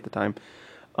slavery at the time,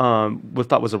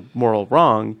 thought was a moral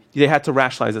wrong, they had to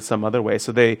rationalize it some other way.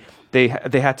 So they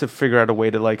had to figure out a way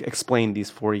to like explain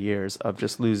these 4 years of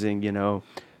just losing,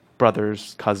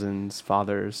 brothers, cousins,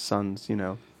 fathers, sons,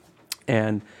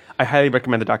 And I highly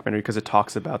recommend the documentary because it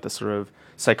talks about the sort of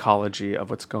psychology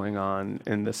of what's going on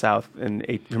in the South from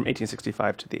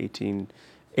 1865 to the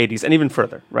 1880s and even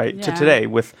further, right, to today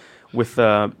with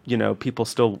people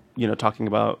still talking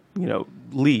about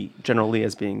General Lee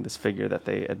as being this figure that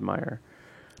they admire.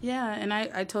 Yeah, and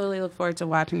I totally look forward to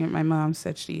watching it. My mom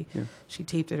said she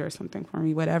taped it or something for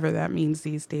me, whatever that means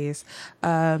these days.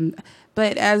 But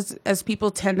as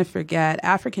people tend to forget,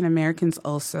 African Americans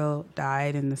also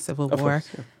died in the Civil War, course,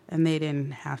 and they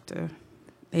didn't have to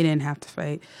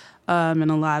fight.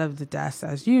 And a lot of the deaths,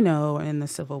 as you know, in the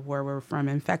Civil War were from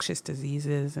infectious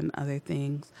diseases and other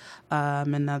things.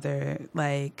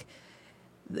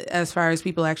 As far as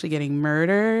people actually getting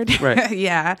murdered. Right.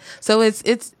 Yeah. So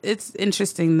it's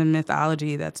interesting, the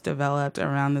mythology that's developed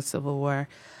around the Civil War.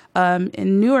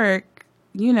 In Newark,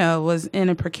 was in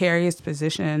a precarious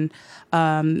position.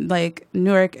 Like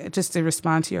Newark, just to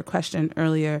respond to your question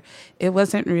earlier, it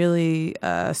wasn't really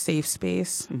a safe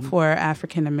space for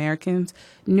African Americans.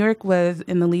 Newark was,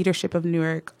 in the leadership of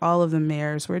Newark, all of the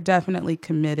mayors were definitely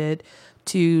committed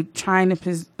to trying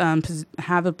to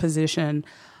have a position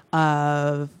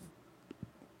of,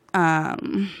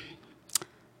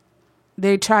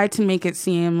 they tried to make it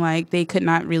seem like they could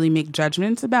not really make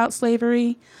judgments about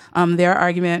slavery. Their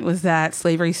argument was that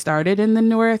slavery started in the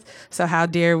North, so how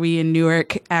dare we in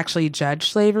Newark actually judge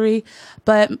slavery?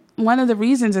 But one of the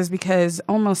reasons is because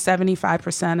almost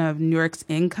 75% of Newark's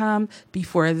income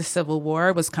before the Civil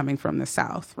War was coming from the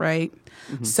South, right?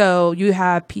 So you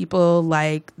have people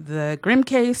like the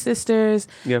Grimke sisters,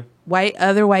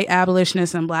 other white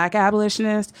abolitionists and black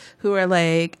abolitionists who are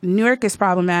like, Newark is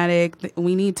problematic.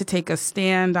 We need to take a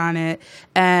stand on it.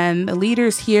 And the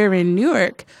leaders here in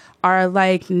Newark are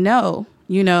like, no,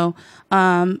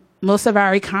 most of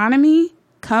our economy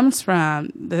comes from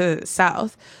the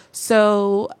South.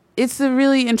 So it's a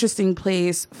really interesting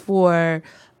place for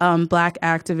black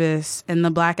activists and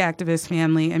the black activist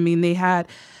family. I mean, they had,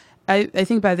 I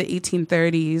think by the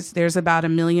 1830s, there's about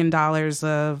 $1 million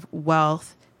of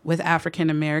wealth with African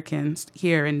Americans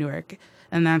here in Newark.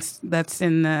 And that's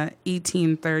in the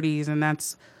 1830s, and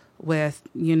that's with,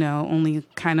 only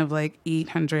kind of like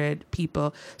 800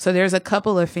 people. So there's a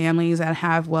couple of families that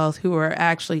have wealth who are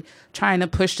actually trying to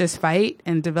push this fight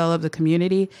and develop the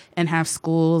community and have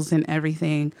schools and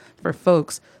everything for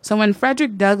folks. So when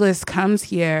Frederick Douglass comes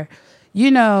here,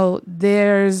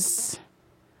 there's...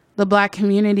 the black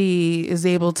community is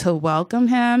able to welcome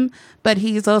him, but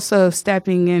he's also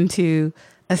stepping into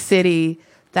a city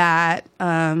that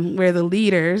where the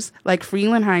leaders like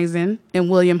Frelinghuysen and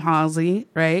William Halsey,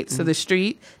 right? So the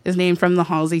street is named from the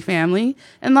Halsey family,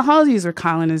 and the Halseys were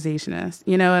colonizationists.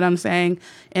 You know what I'm saying?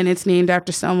 And it's named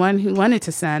after someone who wanted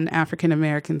to send African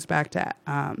Americans back to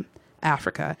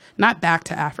Africa, not back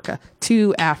to Africa,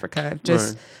 to Africa,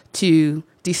 just to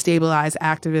destabilize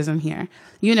activism here,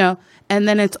 and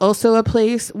then it's also a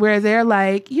place where they're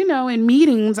like, in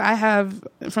meetings, I have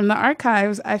from the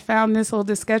archives, I found this whole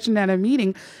discussion at a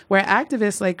meeting where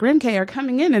activists like Grimke are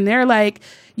coming in and they're like,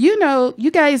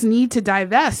 you guys need to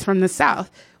divest from the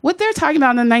South. What they're talking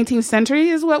about in the 19th century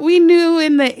is what we knew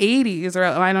in the 80s, or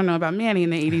I don't know about Manny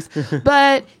in the 80s,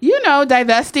 but,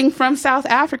 divesting from South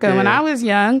Africa. Yeah. When I was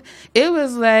young, it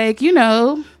was like,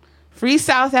 free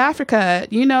South Africa.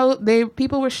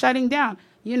 People were shutting down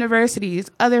universities,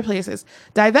 other places,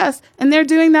 divest. And they're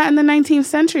doing that in the 19th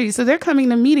century. So they're coming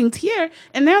to meetings here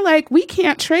and they're like, we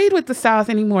can't trade with the South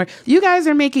anymore. You guys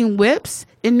are making whips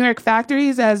in Newark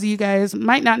factories. As you guys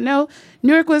might not know,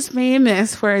 Newark was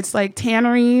famous for its like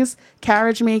tanneries,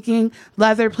 carriage making,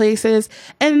 leather places.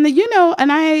 And,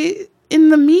 in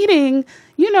the meeting,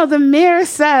 the mayor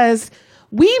says,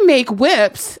 we make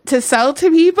whips to sell to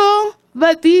people,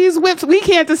 but these whips, we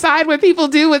can't decide what people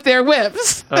do with their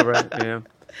whips. Oh, right. Yeah.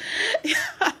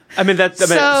 I mean,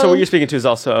 so what you're speaking to is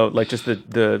also like just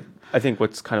the I think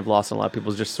what's kind of lost on a lot of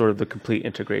people is just sort of the complete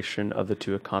integration of the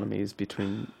two economies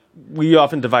we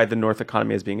often divide the North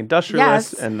economy as being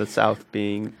industrialist and the South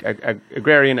being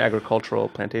agrarian, agricultural,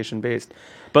 plantation based.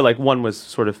 But like one was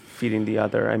sort of feeding the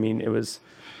other. I mean, it was,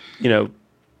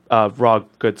 raw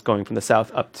goods going from the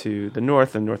South up to the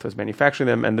North, and the North was manufacturing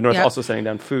them, and the North also sending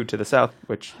down food to the South,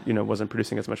 which, wasn't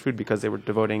producing as much food because they were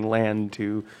devoting land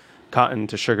to cotton,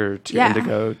 to sugar, to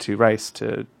indigo, to rice,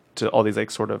 to all these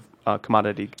like sort of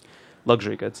commodity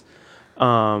luxury goods.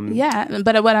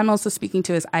 But what I'm also speaking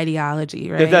to is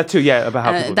ideology, right? That too, about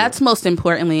how people that's most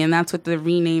importantly, and that's what the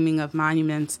renaming of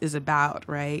monuments is about,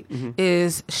 right? Mm-hmm.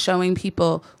 Is showing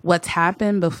people what's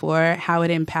happened before, how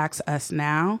it impacts us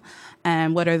now,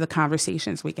 and what are the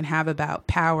conversations we can have about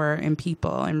power and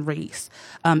people and race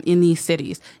in these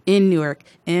cities, in Newark,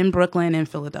 in Brooklyn, in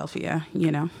Philadelphia,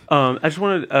 I just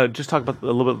want to just talk about a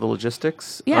little bit of the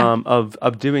logistics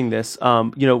of doing this.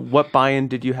 What buy-in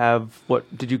did you have?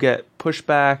 What did you get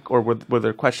pushback, or were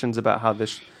there questions about how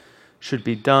this should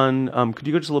be done? Could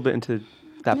you go just a little bit into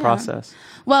that process?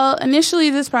 Well, initially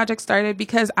this project started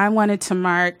because I wanted to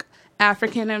mark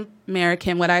African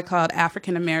American, what I called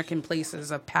African American places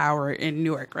of power in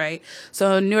Newark, right?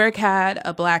 So Newark had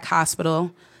a black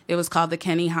hospital. It was called the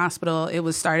Kenny Hospital. It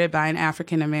was started by an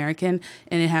African American,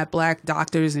 and it had black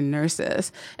doctors and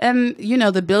nurses. And,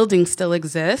 the building still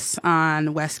exists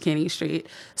on West Kenny Street.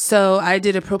 So I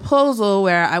did a proposal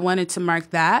where I wanted to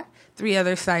mark that, 3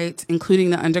 other sites,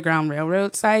 including the Underground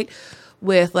Railroad site,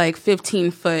 with like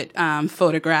 15-foot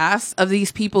photographs of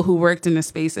these people who worked in the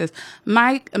spaces.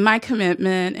 My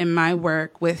commitment and my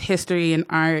work with history and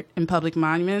art and public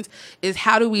monuments is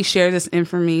how do we share this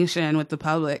information with the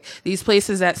public? These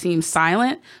places that seem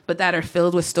silent, but that are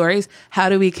filled with stories, how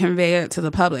do we convey it to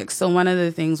the public? So one of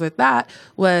the things with that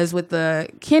was with the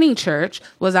Kinney Church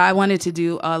was I wanted to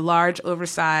do a large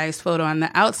oversized photo on the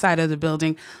outside of the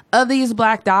building of these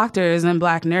Black doctors and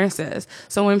Black nurses.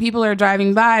 So when people are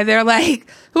driving by, they're like,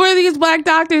 who are these Black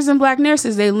doctors and Black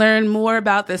nurses? They learn more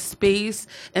about the space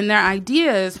and their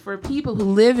ideas for people who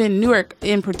live in Newark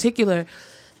in particular.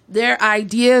 Their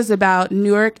ideas about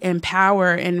Newark and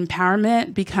power and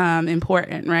empowerment become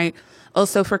important, right?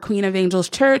 Also for Queen of Angels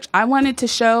Church, I wanted to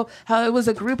show how it was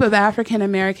a group of African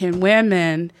American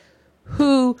women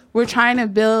who were trying to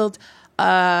build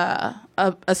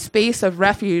a space of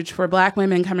refuge for Black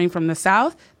women coming from the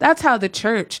South. That's how the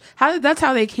church, that's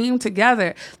how they came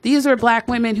together. These were Black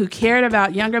women who cared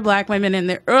about younger Black women in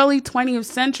the early 20th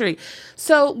century.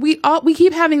 So we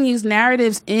keep having these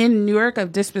narratives in Newark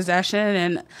of dispossession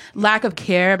and lack of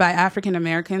care by African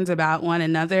Americans about one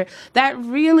another. That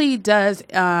really does,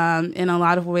 in a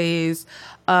lot of ways,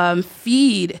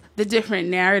 feed the different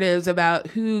narratives about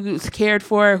who's cared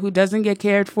for, who doesn't get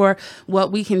cared for,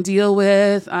 what we can deal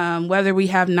with, whether we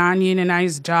have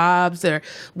non-unionized jobs or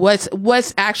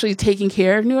what's actually taking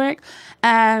care of Newark.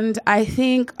 And I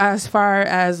think as far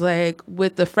as like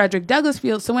with the Frederick Douglass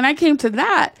Field, so when I came to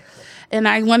that and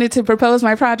I wanted to propose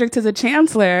my project to the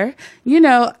chancellor,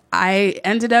 I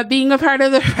ended up being a part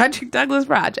of the Frederick Douglass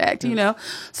Project,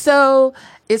 So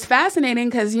it's fascinating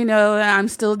because, I'm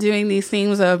still doing these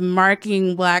themes of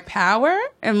marking Black power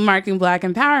and marking Black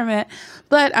empowerment,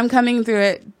 but I'm coming through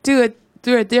it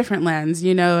through a different lens.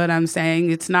 You know what I'm saying?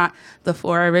 It's not the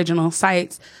 4 original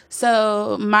sites.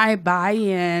 So my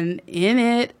buy-in in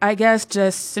it, I guess,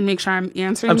 just to make sure I'm answering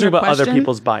your question. I'm talking about other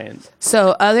people's buy-ins.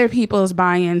 So other people's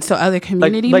buy-in, so other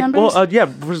community members? Well, yeah,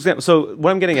 for example, so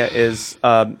what I'm getting at is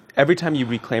every time you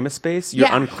reclaim a space,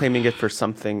 you're unclaiming it for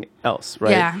something else, right?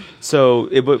 Yeah. So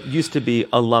it used to be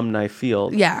alumni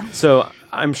field. Yeah. So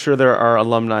I'm sure there are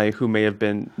alumni who may have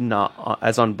been not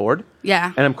as on board.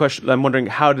 Yeah. And I'm wondering,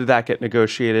 how did that get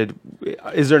negotiated?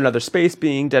 Is there another space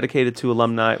being dedicated to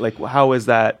alumni? Like, how is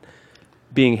that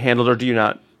being handled, or do you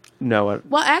not know it?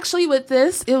 Well, actually, with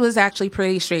this, it was actually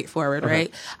pretty straightforward, okay.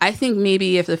 Right? I think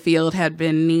maybe if the field had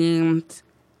been named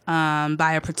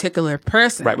by a particular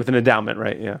person. Right, with an endowment,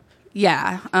 right? Yeah.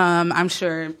 Yeah, I'm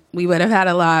sure we would have had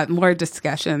a lot more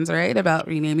discussions, right, about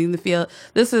renaming the field.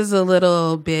 This is a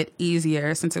little bit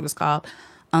easier since it was called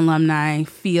Alumni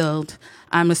Field.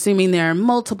 I'm assuming there are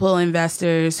multiple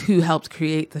investors who helped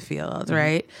create the field,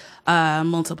 right?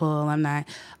 Multiple alumni.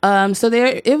 So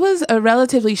it was a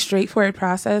relatively straightforward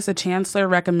process. The chancellor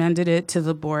recommended it to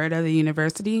the board of the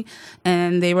university,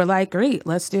 and they were like, great,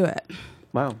 let's do it.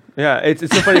 Wow. Yeah, it's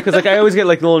so funny because I always get a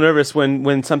little nervous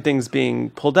when something's being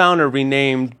pulled down or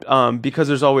renamed because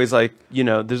there's always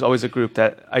there's always a group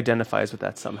that identifies with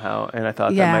that somehow, and I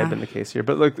thought that might have been the case here.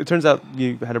 But look, it turns out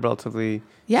you had a relatively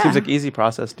seems like easy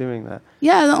process doing that.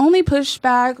 Yeah, the only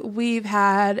pushback we've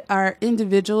had are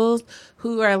individuals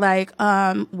who are like,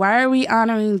 why are we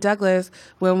honoring Douglass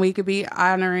when we could be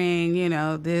honoring,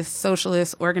 this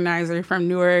socialist organizer from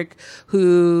Newark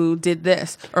who did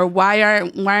this? Or why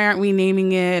aren't we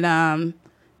naming it,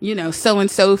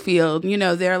 so-and-so field?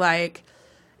 They're like,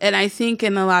 and I think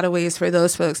in a lot of ways for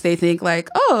those folks, they think we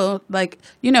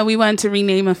want to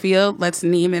rename a field, let's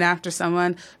name it after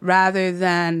someone, rather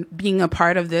than being a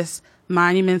part of this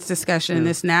monuments discussion,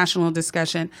 this national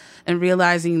discussion, and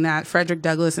realizing that Frederick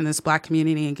Douglass and this Black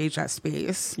community engaged that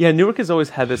space. Yeah, Newark has always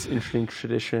had this interesting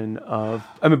tradition of,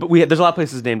 there's a lot of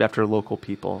places named after local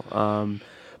people,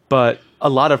 but a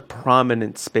lot of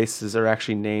prominent spaces are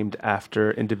actually named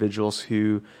after individuals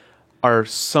who are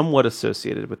somewhat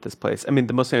associated with this place.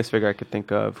 The most famous figure I could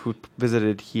think of who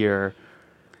visited here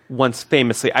once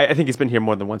famously, I think he's been here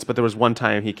more than once, but there was one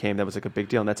time he came that was a big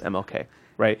deal, and that's MLK,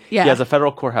 right? Yeah. He has a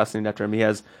federal courthouse named after him. He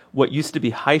has what used to be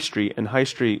High Street, and High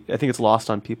Street, I think it's lost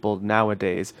on people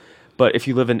nowadays, but if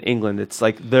you live in England, it's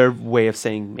like their way of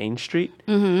saying Main Street.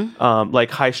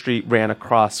 Mm-hmm. High Street ran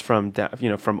across from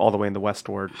all the way in the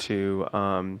westward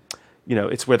to,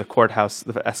 it's where the courthouse,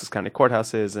 the Essex County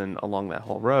Courthouse is, and along that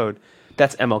whole road.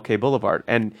 That's MLK Boulevard,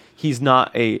 and he's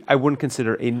not I wouldn't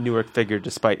consider a Newark figure,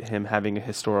 despite him having a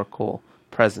historical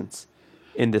presence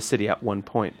in the city at one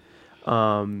point.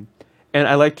 And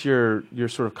I liked your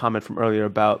sort of comment from earlier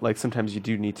about sometimes you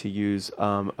do need to use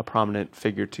a prominent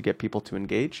figure to get people to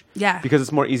engage. Yeah. Because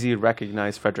it's more easy to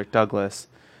recognize Frederick Douglass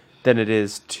than it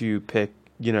is to pick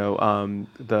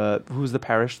who's the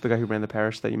parish, the guy who ran the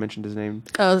parish that you mentioned his name?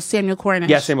 Oh, Samuel Cornish.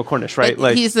 Yeah, Samuel Cornish, right?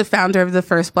 Like, he's the founder of the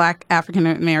first Black African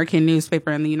American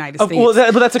newspaper in the United States. Well,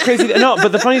 but that's a crazy. No,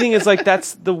 but the funny thing is, like,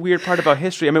 that's the weird part about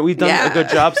history. I mean, we've done a good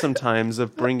job sometimes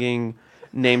of bringing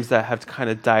names that have kind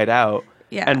of died out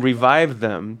and revived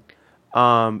them.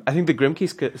 I think the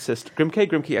Grimke sister,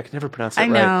 Grimke, I can never pronounce it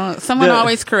right. I know. Someone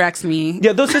always corrects me.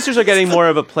 Yeah, those sisters are getting more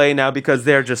of a play now because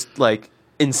they're just, like,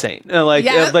 insane. Like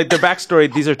their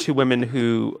backstory, these are two women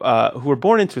who were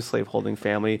born into a slaveholding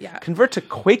family, convert to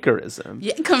Quakerism,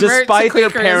 despite their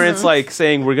parents, like,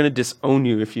 saying, we're going to disown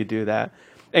you if you do that.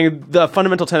 And the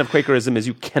fundamental tenet of Quakerism is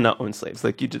you cannot own slaves.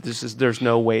 Like, there's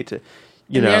no way to,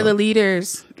 they're the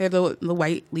leaders. They're the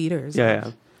white leaders.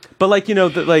 Yeah. But, like, I'm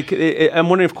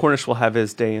wondering if Cornish will have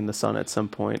his day in the sun at some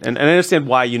point. And I understand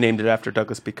why you named it after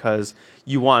Douglass, because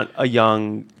you want a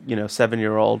young,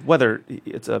 7-year-old, whether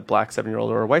it's a Black 7-year-old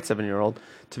or a white 7-year-old,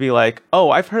 to be like, oh,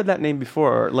 I've heard that name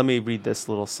before. Let me read this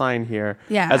little sign here.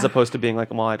 Yeah. As opposed to being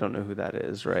like, well, I don't know who that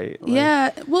is, right? Like, yeah.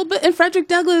 Well, but in Frederick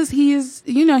Douglass, he's,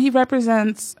 he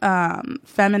represents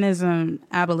feminism,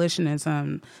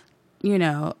 abolitionism,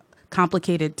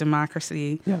 complicated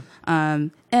democracy. Yeah.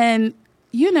 And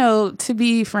to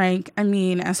be frank, I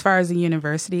mean, as far as a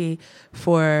university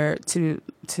for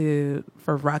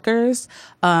Rutgers,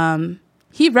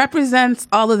 he represents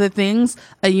all of the things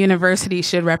a university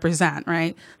should represent,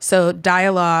 right? So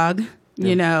dialogue,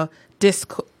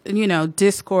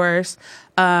 discourse,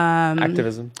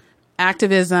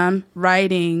 activism,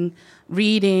 writing,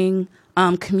 reading,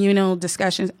 communal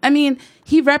discussions. I mean,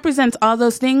 he represents all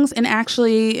those things, and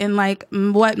actually, in like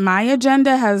what my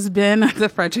agenda has been at the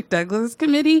Frederick Douglass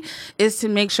Committee is to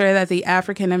make sure that the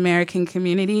African American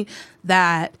community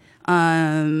that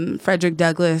Frederick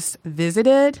Douglass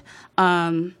visited,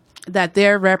 that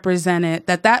they're represented,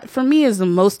 that for me is the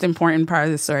most important part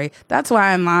of the story. That's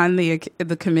why I'm on the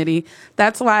committee.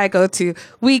 That's why I go to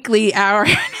weekly hour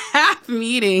and a half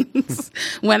meetings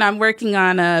when I'm working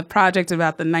on a project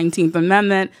about the 19th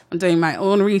Amendment. I'm doing my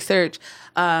own research.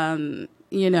 That's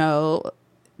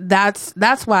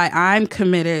why I'm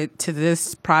committed to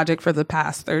this project for the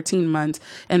past 13 months,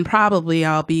 and probably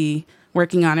I'll be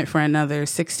working on it for another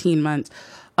 16 months.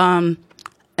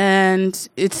 And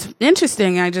it's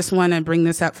interesting. I just want to bring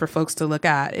this up for folks to look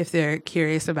at if they're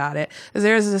curious about it.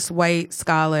 There's this white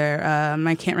scholar,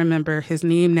 I can't remember his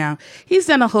name now. He's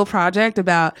done a whole project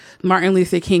about Martin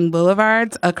Luther King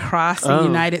boulevards across the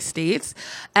United States.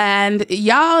 And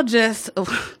y'all just...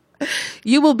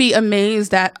 you will be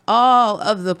amazed at all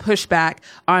of the pushback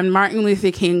on Martin Luther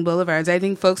King boulevards. I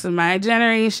think folks of my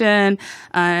generation,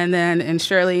 and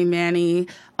Shirley, Manny,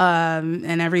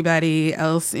 and everybody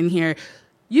else in here,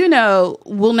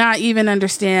 will not even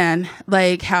understand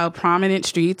like how prominent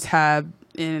streets have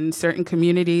in certain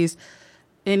communities,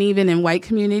 and even in white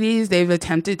communities, they've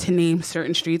attempted to name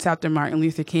certain streets after Martin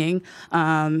Luther King,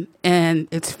 and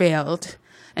it's failed.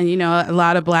 And, a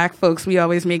lot of Black folks, we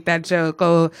always make that joke,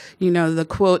 the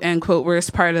quote unquote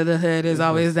worst part of the hood is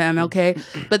always the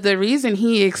MLK. But the reason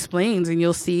he explains, and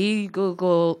you'll see,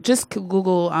 Google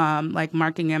like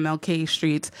marking MLK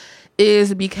streets,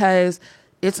 is because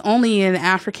it's only in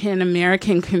African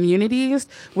American communities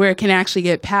where it can actually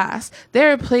get passed.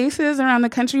 There are places around the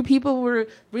country people were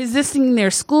resisting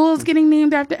their schools getting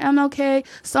named after MLK,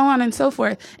 so on and so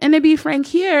forth. And to be frank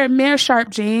here, Mayor Sharpe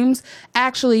James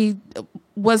actually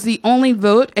was the only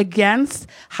vote against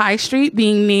High Street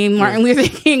being named Martin Luther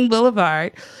King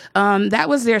Boulevard. That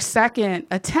was their second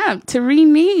attempt to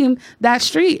rename that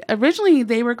street. Originally,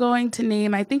 they were going to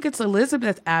name, I think it's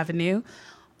Elizabeth Avenue.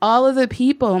 All of the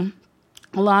people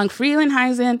along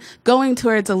Frelinghuysen going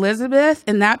towards Elizabeth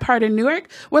in that part of Newark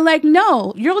were like,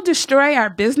 no, you'll destroy our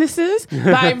businesses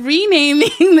by renaming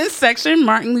this section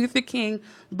Martin Luther King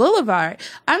Boulevard.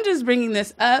 I'm just bringing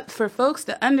this up for folks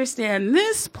to understand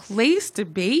this place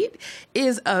debate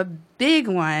is a big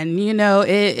one.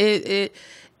 It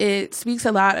speaks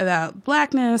a lot about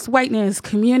Blackness, whiteness,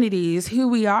 communities, who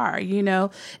we are,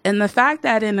 and the fact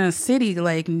that in a city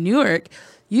like Newark,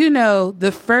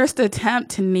 the first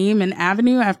attempt to name an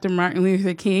avenue after Martin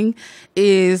Luther King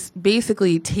is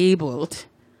basically tabled,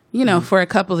 for a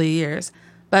couple of years.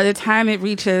 By the time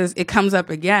it comes up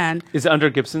again. Is it under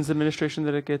Gibson's administration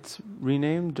that it gets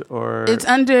renamed, or? It's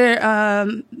under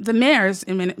the mayor's,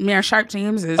 Mayor Sharpe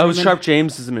James's. Oh, Sharpe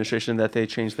James's administration that they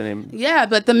changed the name. Yeah,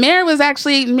 but the mayor was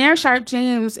actually Mayor Sharpe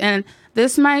James, and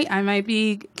I might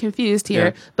be confused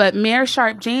here, but Mayor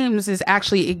Sharpe James is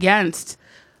actually against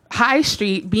High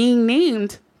Street being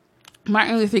named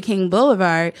Martin Luther King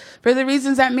Boulevard for the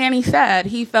reasons that Manny said.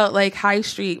 He felt like High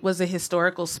Street was a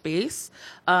historical space.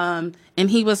 And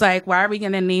he was like, why are we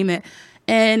going to name it?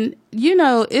 And, you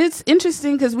know, it's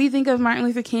interesting because we think of Martin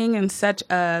Luther King in such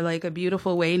a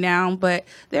beautiful way now, but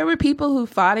there were people who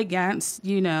fought against,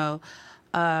 you know,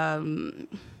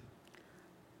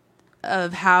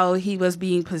 of how he was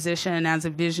being positioned as a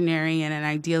visionary and an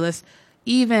idealist,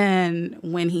 even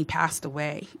when he passed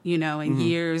away, you know,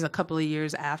 in a couple of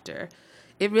years after.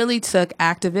 It really took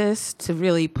activists to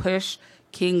really push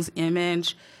King's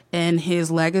image and his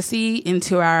legacy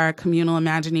into our communal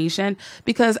imagination,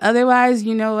 because otherwise,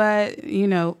 you know what, you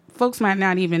know, folks might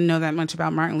not even know that much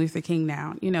about Martin Luther King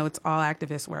now. You know, it's all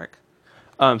activist work.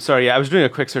 Sorry, I was doing a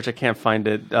quick search. I can't find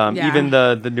it. Even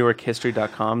the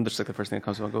NewarkHistory.com, just like the first thing that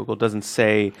comes up on Google, doesn't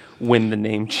say when the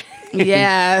name changed.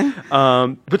 Yeah.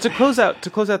 But to close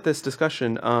out this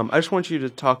discussion, I just want you to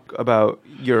talk about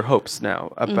your hopes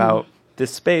now, about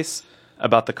this space,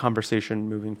 about the conversation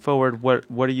moving forward. What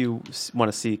do you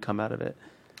want to see come out of it?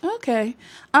 Okay.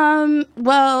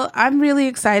 Well, I'm really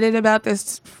excited about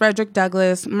this Frederick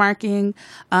Douglass marking.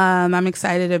 I'm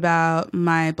excited about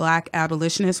my Black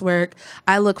abolitionist work.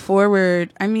 I look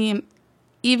forward,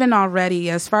 even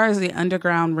already, as far as the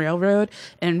Underground Railroad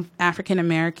and African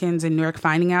Americans in Newark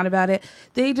finding out about it,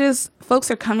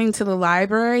 folks are coming to the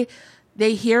library,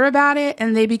 they hear about it,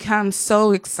 and they become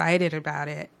so excited about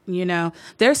it. You know,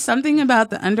 there's something about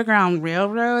the Underground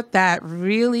Railroad that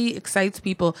really excites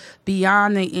people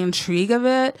beyond the intrigue of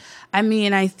it.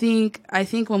 I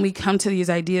think when we come to these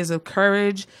ideas of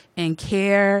courage and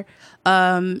care,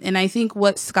 and I think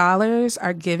what scholars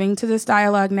are giving to this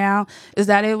dialogue now is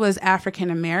that it was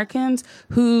African Americans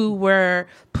who were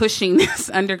pushing this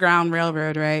Underground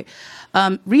Railroad, right?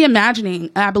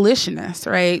 Reimagining abolitionists,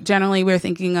 right? Generally, we're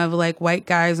thinking of like white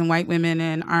guys and white women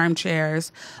in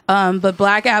armchairs. But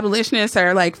Black abolitionists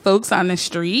are like folks on the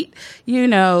street, you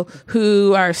know,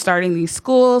 who are starting these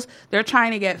schools. They're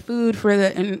trying to get food for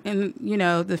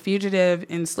the fugitive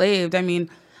enslaved.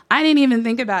 I didn't even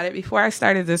think about it before I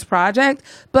started this project,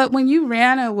 but when you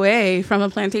ran away from a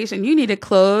plantation, you needed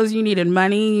clothes, you needed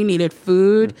money, you needed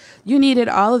food, you needed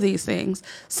all of these things.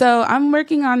 So I'm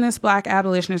working on this Black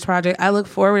abolitionist project. I look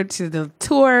forward to the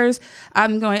tours.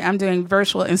 I'm doing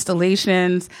virtual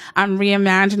installations. I'm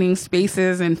reimagining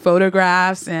spaces and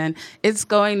photographs, and it's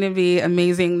going to be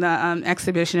amazing. The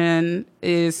exhibition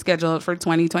is scheduled for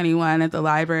 2021 at the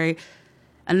library.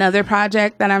 Another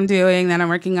project that I'm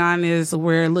working on is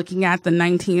we're looking at the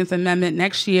 19th Amendment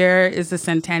next year is the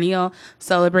centennial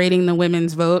celebrating the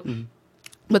women's vote. Mm-hmm.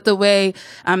 But the way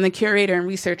I'm the curator and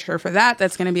researcher for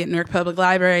that's going to be at Newark Public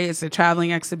Library. It's a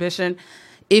traveling exhibition.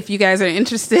 If you guys are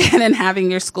interested in having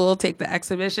your school take the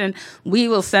exhibition, we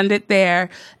will send it there.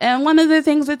 And one of the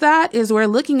things with that is we're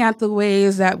looking at the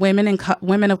ways that women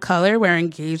of color were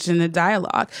engaged in the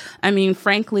dialogue.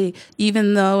 Frankly,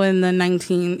 even though in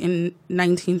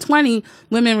 1920,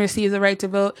 women received the right to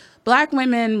vote, Black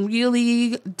women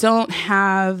really don't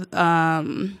have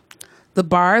the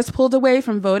bars pulled away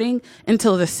from voting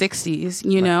until the 60s,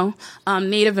 you know,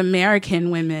 Native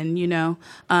American women, you know.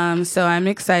 So I'm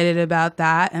excited about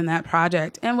that and that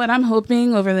project. And what I'm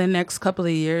hoping over the next couple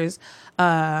of years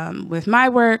with my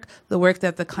work, the work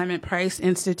that the Clement Price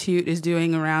Institute is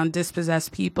doing around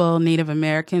dispossessed people, Native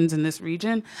Americans in this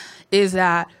region, is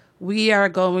that we are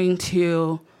going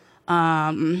to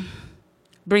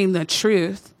bring the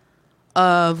truth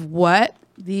of what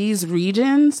these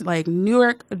regions, like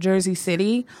Newark, Jersey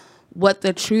City, what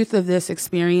the truth of this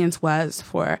experience was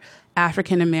for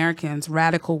African Americans,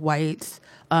 radical whites,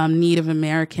 Native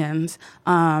Americans,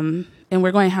 and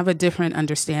we're going to have a different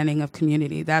understanding of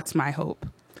community. That's my hope.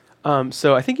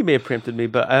 So I think you may have preempted me,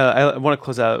 but I want to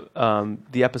close out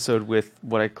the episode with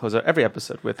what I close out every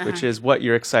episode with, which is what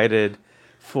you're excited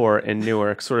for in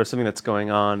Newark, sort of something that's going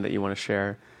on that you want to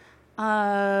share.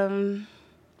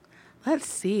 Let's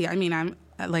see.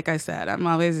 Like I said, I'm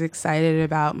always excited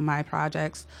about my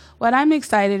projects. What I'm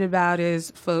excited about is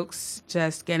folks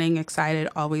just getting excited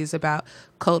always about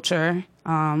culture,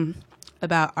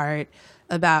 about art,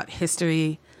 about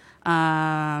history,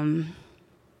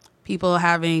 people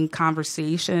having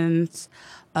conversations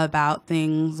about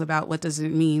things, about what does it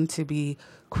mean to be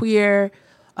queer,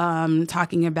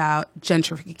 talking about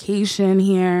gentrification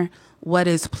here. What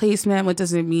is placement? What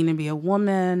does it mean to be a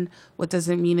woman? What does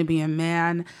it mean to be a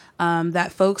man?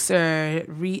 That folks are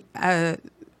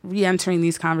re-entering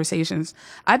these conversations.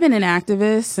 I've been an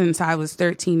activist since I was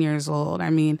 13 years old.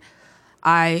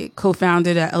 I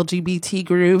co-founded an LGBT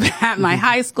group at my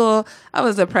high school. I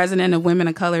was the president of Women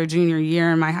of Color junior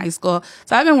year in my high school.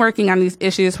 So I've been working on these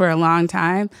issues for a long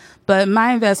time. But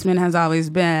my investment has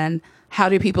always been, how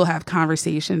do people have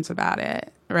conversations about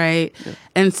it? right? Yeah.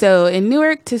 And so in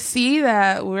Newark, to see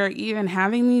that we're even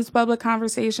having these public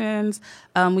conversations,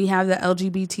 we have the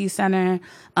LGBT Center.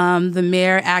 The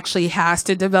mayor actually has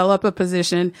to develop a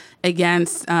position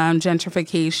against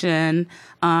gentrification.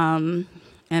 And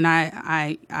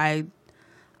I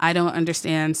don't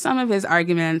understand some of his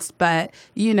arguments, but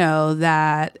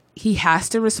that he has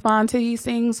to respond to these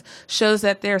things shows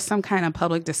that there's some kind of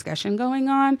public discussion going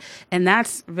on. And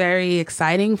that's very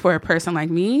exciting for a person like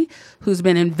me who's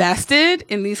been invested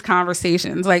in these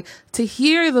conversations. Like, to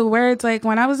hear the words, like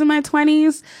when I was in my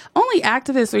 20s, only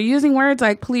activists were using words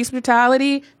like police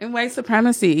brutality and white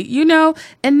supremacy,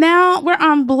 and now we're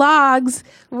on blogs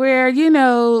where,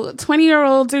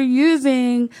 20-year-olds are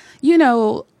using,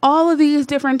 all of these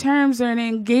different terms and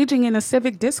engaging in a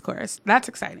civic discourse. That's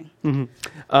exciting. Mm-hmm.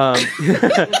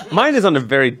 Mine is on a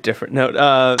very different note.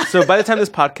 So by the time this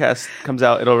podcast comes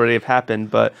out, it'll already have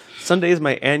happened. But Sunday is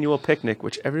my annual picnic,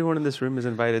 which everyone in this room is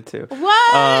invited to.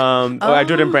 What? I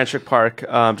do it in Branchwick Park.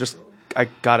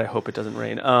 I hope it doesn't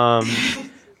rain. And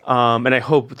I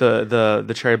hope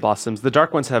the cherry blossoms. The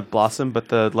dark ones have blossomed, but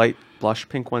the light blush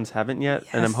pink ones haven't yet.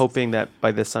 Yes. And I'm hoping that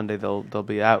by this Sunday they'll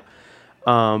be out.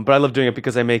 But I love doing it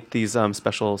because I make these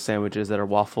special sandwiches that are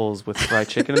waffles with fried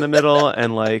chicken in the middle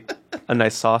and like a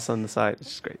nice sauce on the side. It's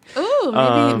just great. Ooh,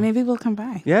 maybe we'll come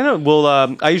by. Yeah, no. Well,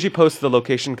 I usually post the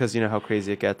location because you know how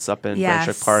crazy it gets up in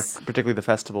Branchwick Park, particularly the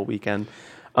festival weekend.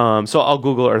 So I'll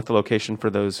Google Earth the location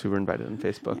for those who were invited on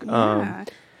Facebook. Yeah.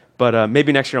 But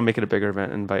maybe next year I'll make it a bigger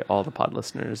event and invite all the pod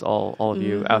listeners, all of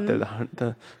you out there,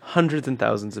 the hundreds and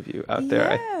thousands of you out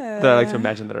there that I like to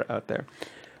imagine that are out there.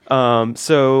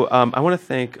 So I want to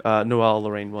thank Noelle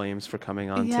Lorraine Williams for coming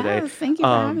on today. Thank you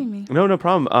for having me. No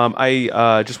problem.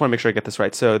 I just want to make sure I get this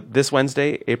right. So this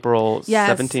Wednesday, April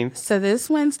 17th. So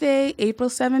this Wednesday, April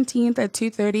 17th at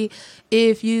 2:30.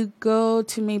 If you go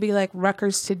to maybe like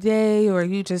Rutgers Today, or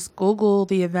you just Google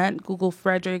the event, Google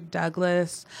Frederick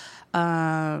Douglass,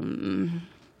 April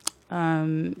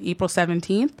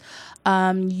 17th.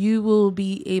 You will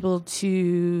be able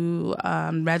to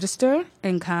register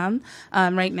and come.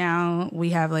 Right now, we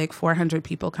have like 400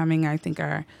 people coming. I think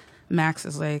our max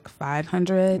is like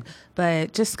 500,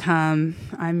 but just come.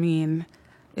 I mean,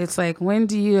 it's like, when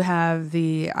do you have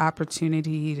the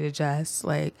opportunity to just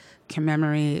like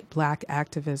commemorate Black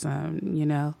activism,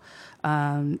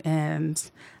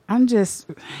 and I'm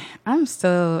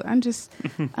so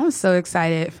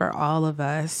excited for all of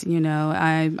us.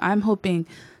 I'm hoping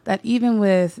that even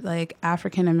with like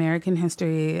African American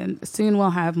history, and soon we'll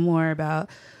have more about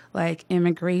like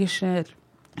immigration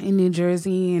in New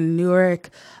Jersey and Newark.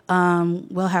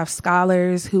 We'll have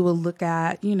scholars who will look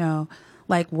at,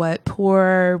 like what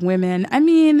poor women. I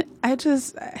mean, I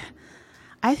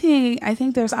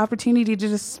think there's opportunity to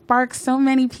just spark so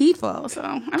many people. So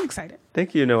I'm excited.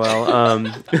 Thank you,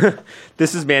 Noelle.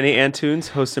 This is Manny Antunes,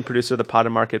 host and producer of the Pod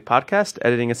and Market podcast,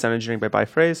 editing and sound engineering by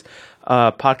Byphrase.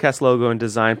 Podcast logo and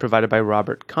design provided by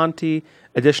Robert Conti.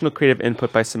 Additional creative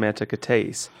input by Samantha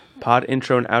Catais. Pod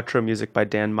intro and outro music by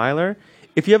Dan Myler.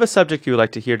 If you have a subject you would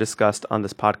like to hear discussed on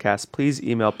this podcast, please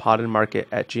email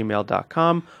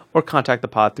podandmarket@gmail.com or contact the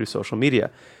pod through social media.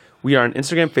 We are on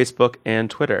Instagram, Facebook, and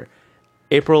Twitter.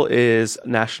 April is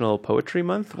National Poetry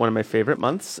Month, one of my favorite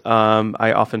months.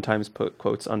 I oftentimes put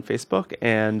quotes on Facebook,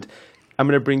 and I'm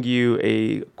going to bring you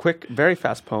a quick, very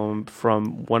fast poem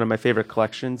from one of my favorite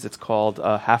collections. It's called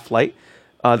Half Light,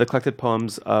 the collected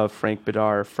poems of Frank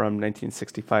Bidar from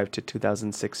 1965 to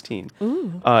 2016.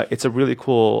 It's a really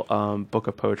cool book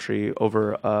of poetry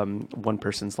over one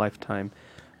person's lifetime.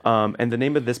 And the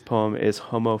name of this poem is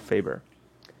Homo Faber.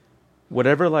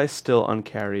 Whatever lies still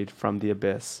uncarried from the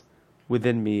abyss,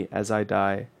 within me as I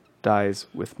die, dies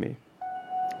with me.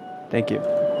 Thank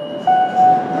you.